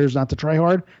tells his players not to try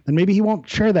hard, then maybe he won't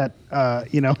share that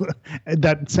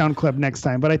that sound clip next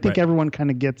time. But I think everyone kind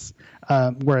of gets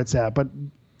where it's at. But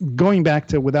going back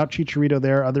to without Chicharito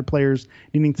there, other players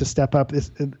needing to step up.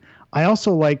 I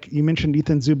also like, you mentioned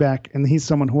Ethan Zubak, and he's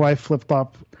someone who I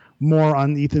flip-flop more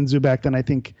on Ethan Zubak than I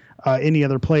think any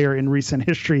other player in recent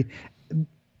history.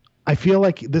 I feel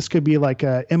like this could be like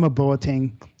a Emma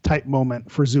Boateng type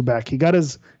moment for Zubak. He got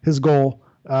his goal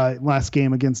last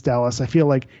game against Dallas. I feel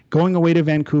like going away to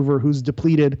Vancouver, who's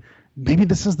depleted, maybe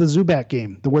this is the Zubak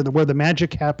game, where the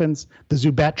magic happens, the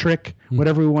Zubat trick,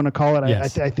 whatever we want to call it.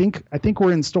 Yes. I think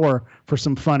we're in store for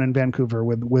some fun in Vancouver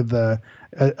with a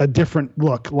different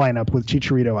look lineup with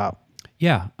Chicharito out.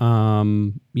 Yeah,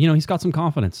 he's got some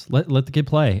confidence. Let the kid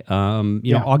play.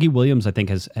 Augie Williams, I think,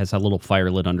 has a little fire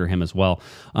lit under him as well.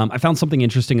 I found something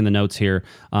interesting in the notes here.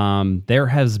 There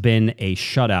has been a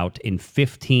shutout in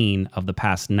 15 of the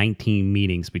past 19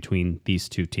 meetings between these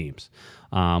two teams.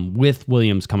 With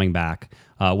Williams coming back,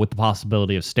 with the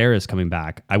possibility of Steres coming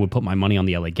back, I would put my money on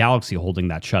the LA Galaxy holding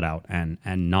that shutout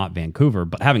and not Vancouver.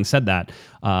 But having said that,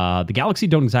 the Galaxy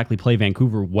don't exactly play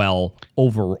Vancouver well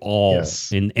overall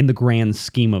in the grand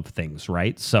scheme of things,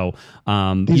 right? So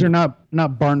these are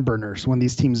not barn burners when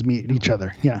these teams meet each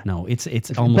other. Yeah, no, it's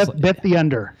almost bet the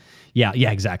under. Yeah,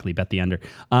 exactly. Bet the under.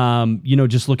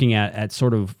 Just looking at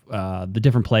sort of the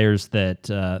different players that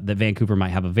Vancouver might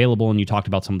have available, and you talked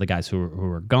about some of the guys who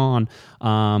are gone.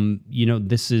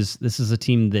 This is a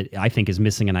team that I think is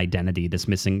missing an identity. That's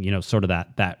missing, sort of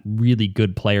that really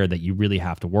good player that you really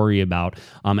have to worry about.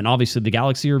 And obviously, the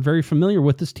Galaxy are very familiar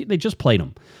with this team. They just played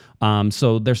them.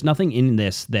 So there's nothing in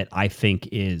this that I think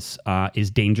is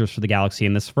dangerous for the Galaxy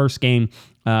in this first game.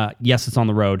 Yes, it's on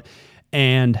the road,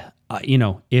 and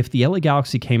if the LA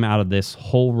Galaxy came out of this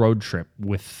whole road trip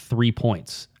with 3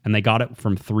 points and they got it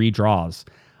from 3 draws,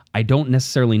 I don't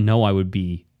necessarily know I would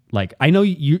be like, I know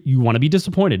you want to be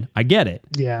disappointed. I get it.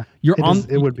 Yeah.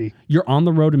 It would be. You're on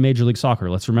the road in Major League Soccer.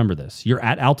 Let's remember this. You're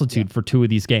at altitude for 2 of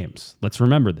these games. Let's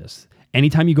remember this.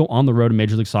 Anytime you go on the road in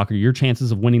Major League Soccer, your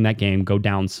chances of winning that game go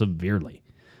down severely.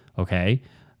 Okay?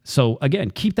 So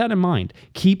again, keep that in mind.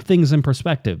 Keep things in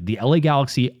perspective. The LA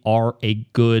Galaxy are a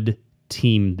good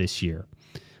team this year.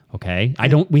 Okay.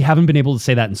 We haven't been able to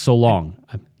say that in so long.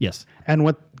 Yes. And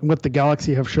what the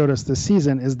Galaxy have showed us this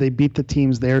season is they beat the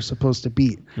teams they're supposed to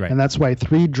beat. Right. And that's why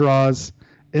 3 draws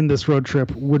in this road trip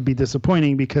would be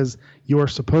disappointing, because you are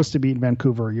supposed to beat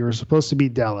Vancouver. You're supposed to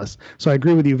beat Dallas. So I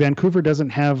agree with you. Vancouver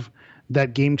doesn't have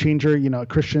that game changer,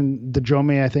 Christian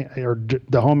Dajome, I think, or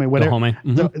Dahome, whatever. Dahome.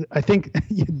 Mm-hmm. I think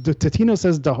Tatino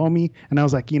says Dahome, and I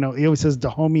was like, he always says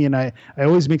Dahome, and I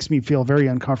always makes me feel very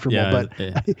uncomfortable.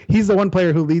 Yeah. He's the one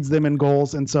player who leads them in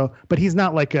goals, and so, but he's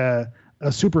not like a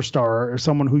superstar or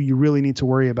someone who you really need to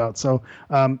worry about. So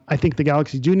I think the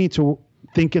Galaxy do need to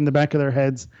think in the back of their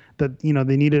heads that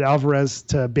they needed Alvarez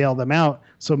to bail them out.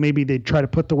 So maybe they try to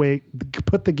put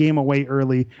the game away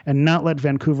early and not let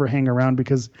Vancouver hang around,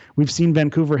 because we've seen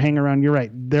Vancouver hang around. You're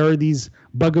right. There are these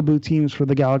bugaboo teams for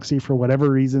the Galaxy for whatever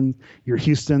reason. Your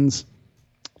Houstons,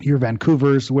 your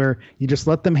Vancouvers, where you just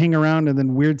let them hang around and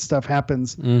then weird stuff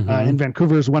happens. And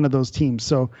Vancouver is one of those teams.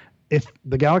 So if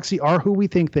the Galaxy are who we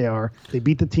think they are, they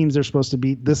beat the teams they're supposed to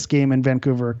beat. This game in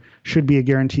Vancouver should be a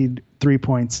guaranteed 3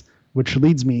 points, which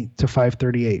leads me to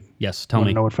 538. Yes, tell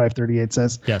me. Know what 538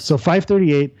 says? Yes. So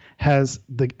 538 has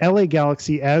the LA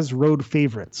Galaxy as road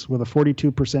favorites with a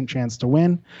 42% chance to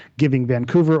win, giving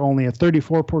Vancouver only a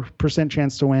 34%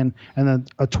 chance to win, and then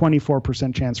a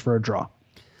 24% chance for a draw.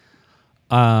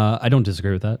 I don't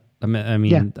disagree with that. I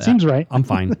mean, seems right. I'm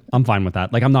fine. I'm fine with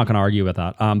that. Like, I'm not going to argue with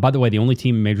that. By the way, the only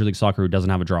team in Major League Soccer who doesn't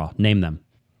have a draw, name them.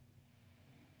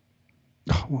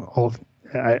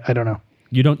 I don't know.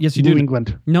 You don't? Yes, you do. New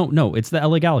England. No, it's the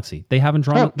LA Galaxy. They haven't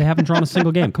drawn. They haven't drawn a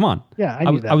single game. Come on. Yeah, I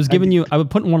knew that. I was giving you. I was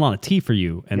putting one on a tee for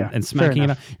you and smacking it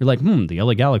out. You're like, the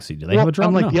LA Galaxy. Do they have a draw?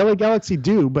 I'm like, no. the LA Galaxy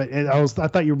do, but I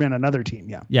thought you were in another team.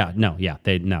 Yeah. Yeah. No. Yeah.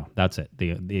 That's it.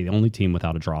 The only team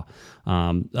without a draw.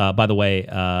 By the way,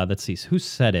 let's see. Who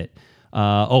said it?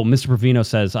 Mr. Provino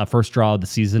says first draw of the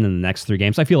season in the next 3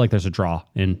 games. I feel like there's a draw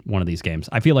in one of these games.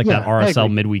 I feel like that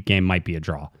RSL midweek game might be a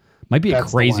draw. Might be a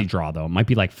crazy draw, though. It might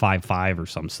be like 5-5 or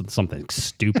something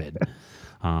stupid.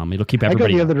 It'll keep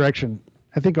everybody. I go the other direction.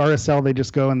 I think RSL, they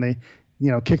just go and they,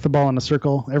 kick the ball in a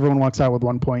circle. Everyone walks out with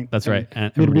 1 point. That's right.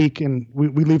 And midweek, and we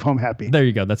leave home happy. There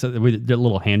you go. That's a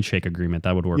little handshake agreement.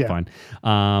 That would work fine.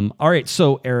 All right.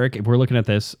 So, Eric, if we're looking at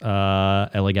this,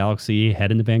 LA Galaxy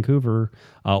head into Vancouver.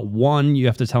 One, you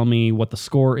have to tell me what the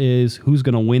score is, who's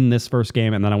going to win this first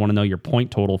game, and then I want to know your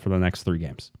point total for the next 3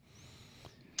 games.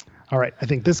 All right. I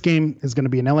think this game is going to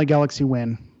be an LA Galaxy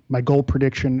win. My goal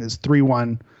prediction is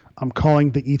 3-1. I'm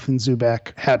calling the Ethan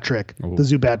Zubak hat trick, the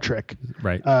Zubat trick.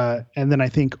 Right. And then I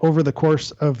think over the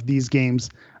course of these games,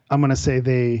 I'm going to say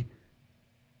they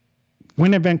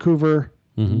win at Vancouver,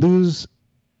 lose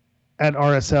at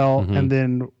RSL, and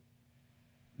then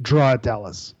draw at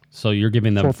Dallas. So you're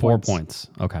giving them 4 points.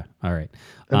 Okay. All right.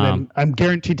 And then I'm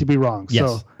guaranteed to be wrong. Yes,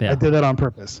 so I did that on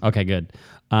purpose. Okay, good.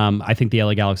 I think the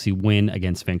LA Galaxy win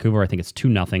against Vancouver. I think it's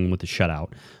 2-0 with the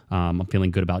shutout. I'm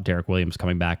feeling good about Derek Williams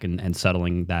coming back and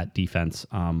settling that defense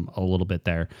a little bit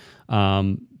there.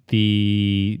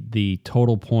 The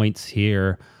total points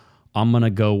here, I'm gonna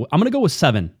go with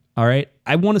 7. All right.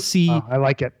 I want to see. I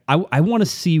like it. I want to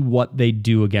see what they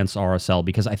do against RSL,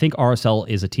 because I think RSL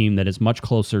is a team that is much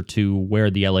closer to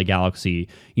where the LA Galaxy,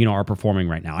 are performing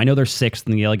right now. I know they're 6th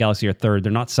and the LA Galaxy are 3rd.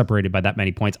 They're not separated by that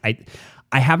many points.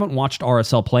 I haven't watched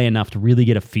RSL play enough to really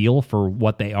get a feel for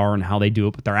what they are and how they do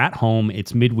it, but they're at home.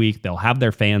 It's midweek. They'll have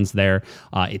their fans there.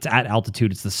 It's at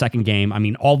altitude. It's the second game. I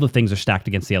mean, all the things are stacked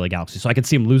against the LA Galaxy. So I could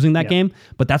see them losing that game,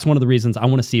 but that's one of the reasons I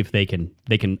want to see if they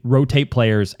can rotate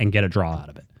players and get a draw out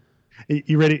of it.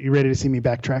 You ready to see me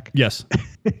backtrack? Yes.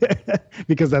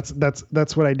 Because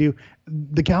that's what I do.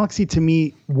 The Galaxy, to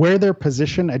me, where they're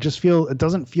positioned, I just feel it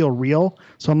doesn't feel real.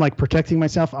 So I'm like protecting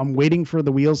myself. I'm waiting for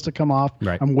the wheels to come off.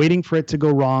 Right. I'm waiting for it to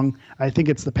go wrong. I think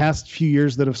it's the past few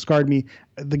years that have scarred me.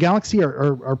 The Galaxy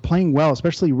are playing well,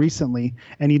 especially recently.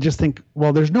 And you just think,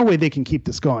 well, there's no way they can keep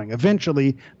this going.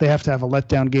 Eventually, they have to have a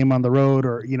letdown game on the road,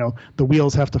 or, the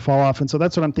wheels have to fall off. And so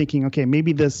that's what I'm thinking. Okay,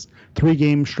 maybe this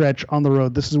 3-game stretch on the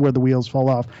road, this is where the wheels fall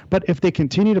off. But if they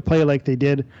continue to play like they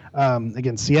did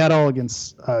against Seattle,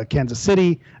 against Kansas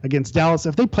City, against Dallas,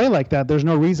 if they play like that, there's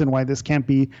no reason why this can't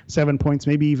be 7 points,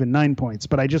 maybe even 9 points.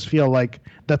 But I just feel like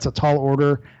that's a tall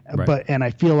order. Right. And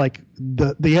I feel like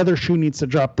the other shoe needs to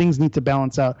drop. Things need to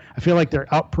balance out. I feel like they're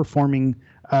outperforming,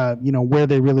 where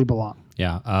they really belong.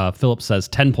 Yeah. Philip says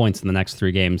 10 points in the next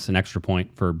 3 games, an extra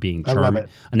point for being charming. I love it.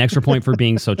 An extra point for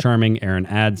being so charming, Aaron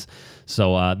adds.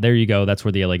 So there you go. That's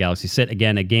where the LA Galaxy sit.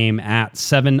 Again, a game at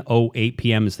 7:08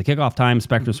 p.m. is the kickoff time.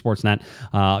 Spectrum Sportsnet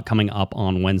coming up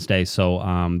on Wednesday. So,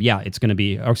 it's going to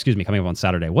be, coming up on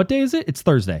Saturday. What day is it? It's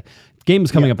Thursday. Game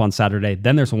is coming up on Saturday.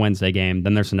 Then there's a Wednesday game.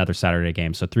 Then there's another Saturday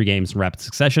game. So 3 games in rapid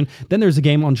succession. Then there's a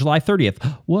game on July 30th.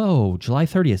 Whoa, July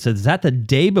 30th. So is that the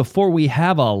day before we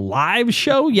have a live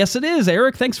show? Yes, it is.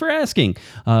 Eric, thanks for asking.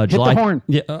 Hit the horn.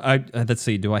 Yeah. Let's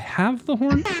see. Do I have the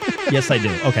horn? Yes, I do.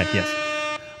 Okay. Yes.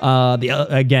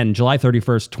 Again, July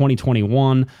 31st,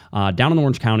 2021, down in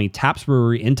Orange County, Taps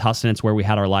Brewery in Tustin. It's where we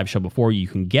had our live show before. You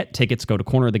can get tickets. Go to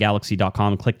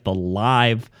cornerofthegalaxy.com, click the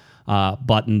live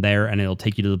button there, and it'll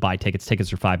take you to the buy tickets.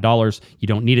 Tickets are $5. You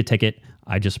don't need a ticket.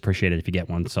 I just appreciate it if you get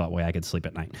one, so that way I could sleep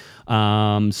at night.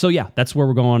 That's where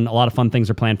we're going. A lot of fun things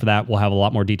are planned for that. We'll have a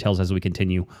lot more details as we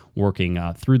continue working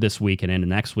through this week and into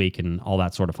next week and all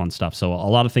that sort of fun stuff. So a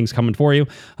lot of things coming for you,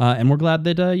 and we're glad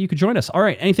that you could join us. All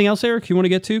right, anything else, Eric, you want to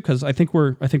get to? Because I think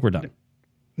we're done.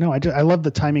 No, I love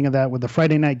the timing of that with the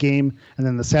Friday night game, and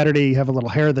then the Saturday you have a little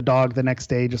hair of the dog the next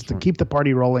day just to keep the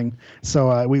party rolling.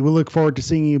 So we will look forward to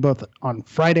seeing you both on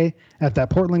Friday at that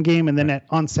Portland game, and then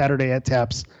on Saturday at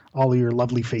Taps, all of your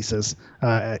lovely faces,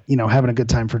 having a good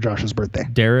time for Josh's birthday.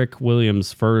 Derek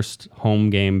Williams' first home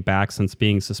game back since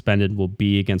being suspended will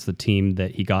be against the team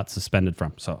that he got suspended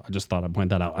from. So I just thought I'd point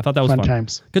that out. I thought that was fun.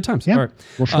 Times. Good times. Yeah. All right.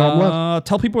 We'll show them love.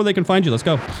 Tell people where they can find you. Let's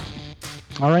go.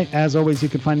 All right. As always, you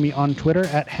can find me on Twitter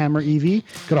at HammerEV. You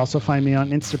could also find me on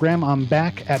Instagram. I'm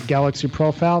back at Galaxy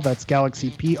Profile. That's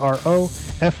Galaxy PROFOUL.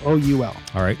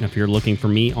 All right. And if you're looking for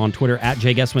me on Twitter at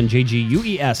JGuessman,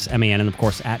 JGUESMAN, and of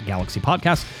course at Galaxy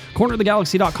Podcast,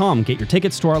 cornerofthegalaxy.com. Get your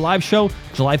tickets to our live show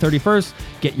July 31st.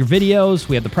 Get your videos.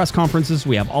 We have the press conferences.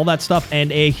 We have all that stuff.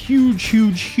 And a huge,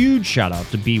 huge, huge shout out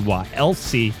to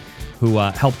BYLC, who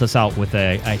helped us out with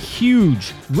a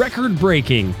huge,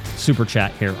 record-breaking super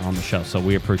chat here on the show. So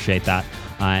we appreciate that,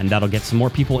 and that'll get some more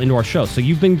people into our show. So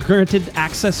you've been granted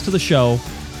access to the show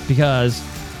because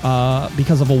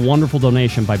of a wonderful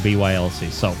donation by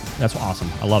BYLC. So that's awesome.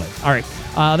 I love it. All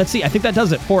right, let's see. I think that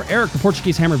does it. For Eric, the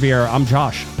Portuguese Hammer Vieira, I'm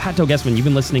Josh, Pato Guessman. You've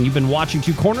been listening. You've been watching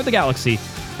to Corner of the Galaxy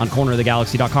on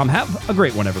cornerofthegalaxy.com. Have a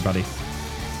great one, everybody.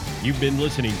 You've been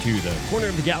listening to the Corner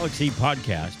of the Galaxy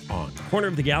podcast on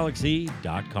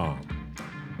cornerofthegalaxy.com.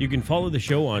 You can follow the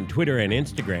show on Twitter and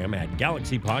Instagram at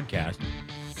Galaxy Podcast,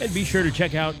 and be sure to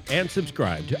check out and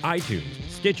subscribe to iTunes,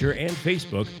 Stitcher, and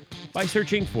Facebook by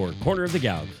searching for Corner of the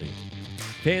Galaxy.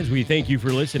 Fans, we thank you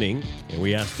for listening, and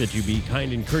we ask that you be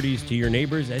kind and courteous to your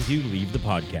neighbors as you leave the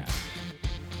podcast.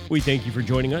 We thank you for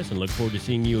joining us and look forward to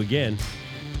seeing you again.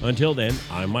 Until then,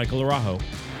 I'm Michael Araujo,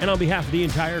 and on behalf of the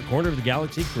entire Corner of the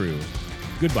Galaxy crew,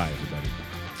 goodbye, everybody.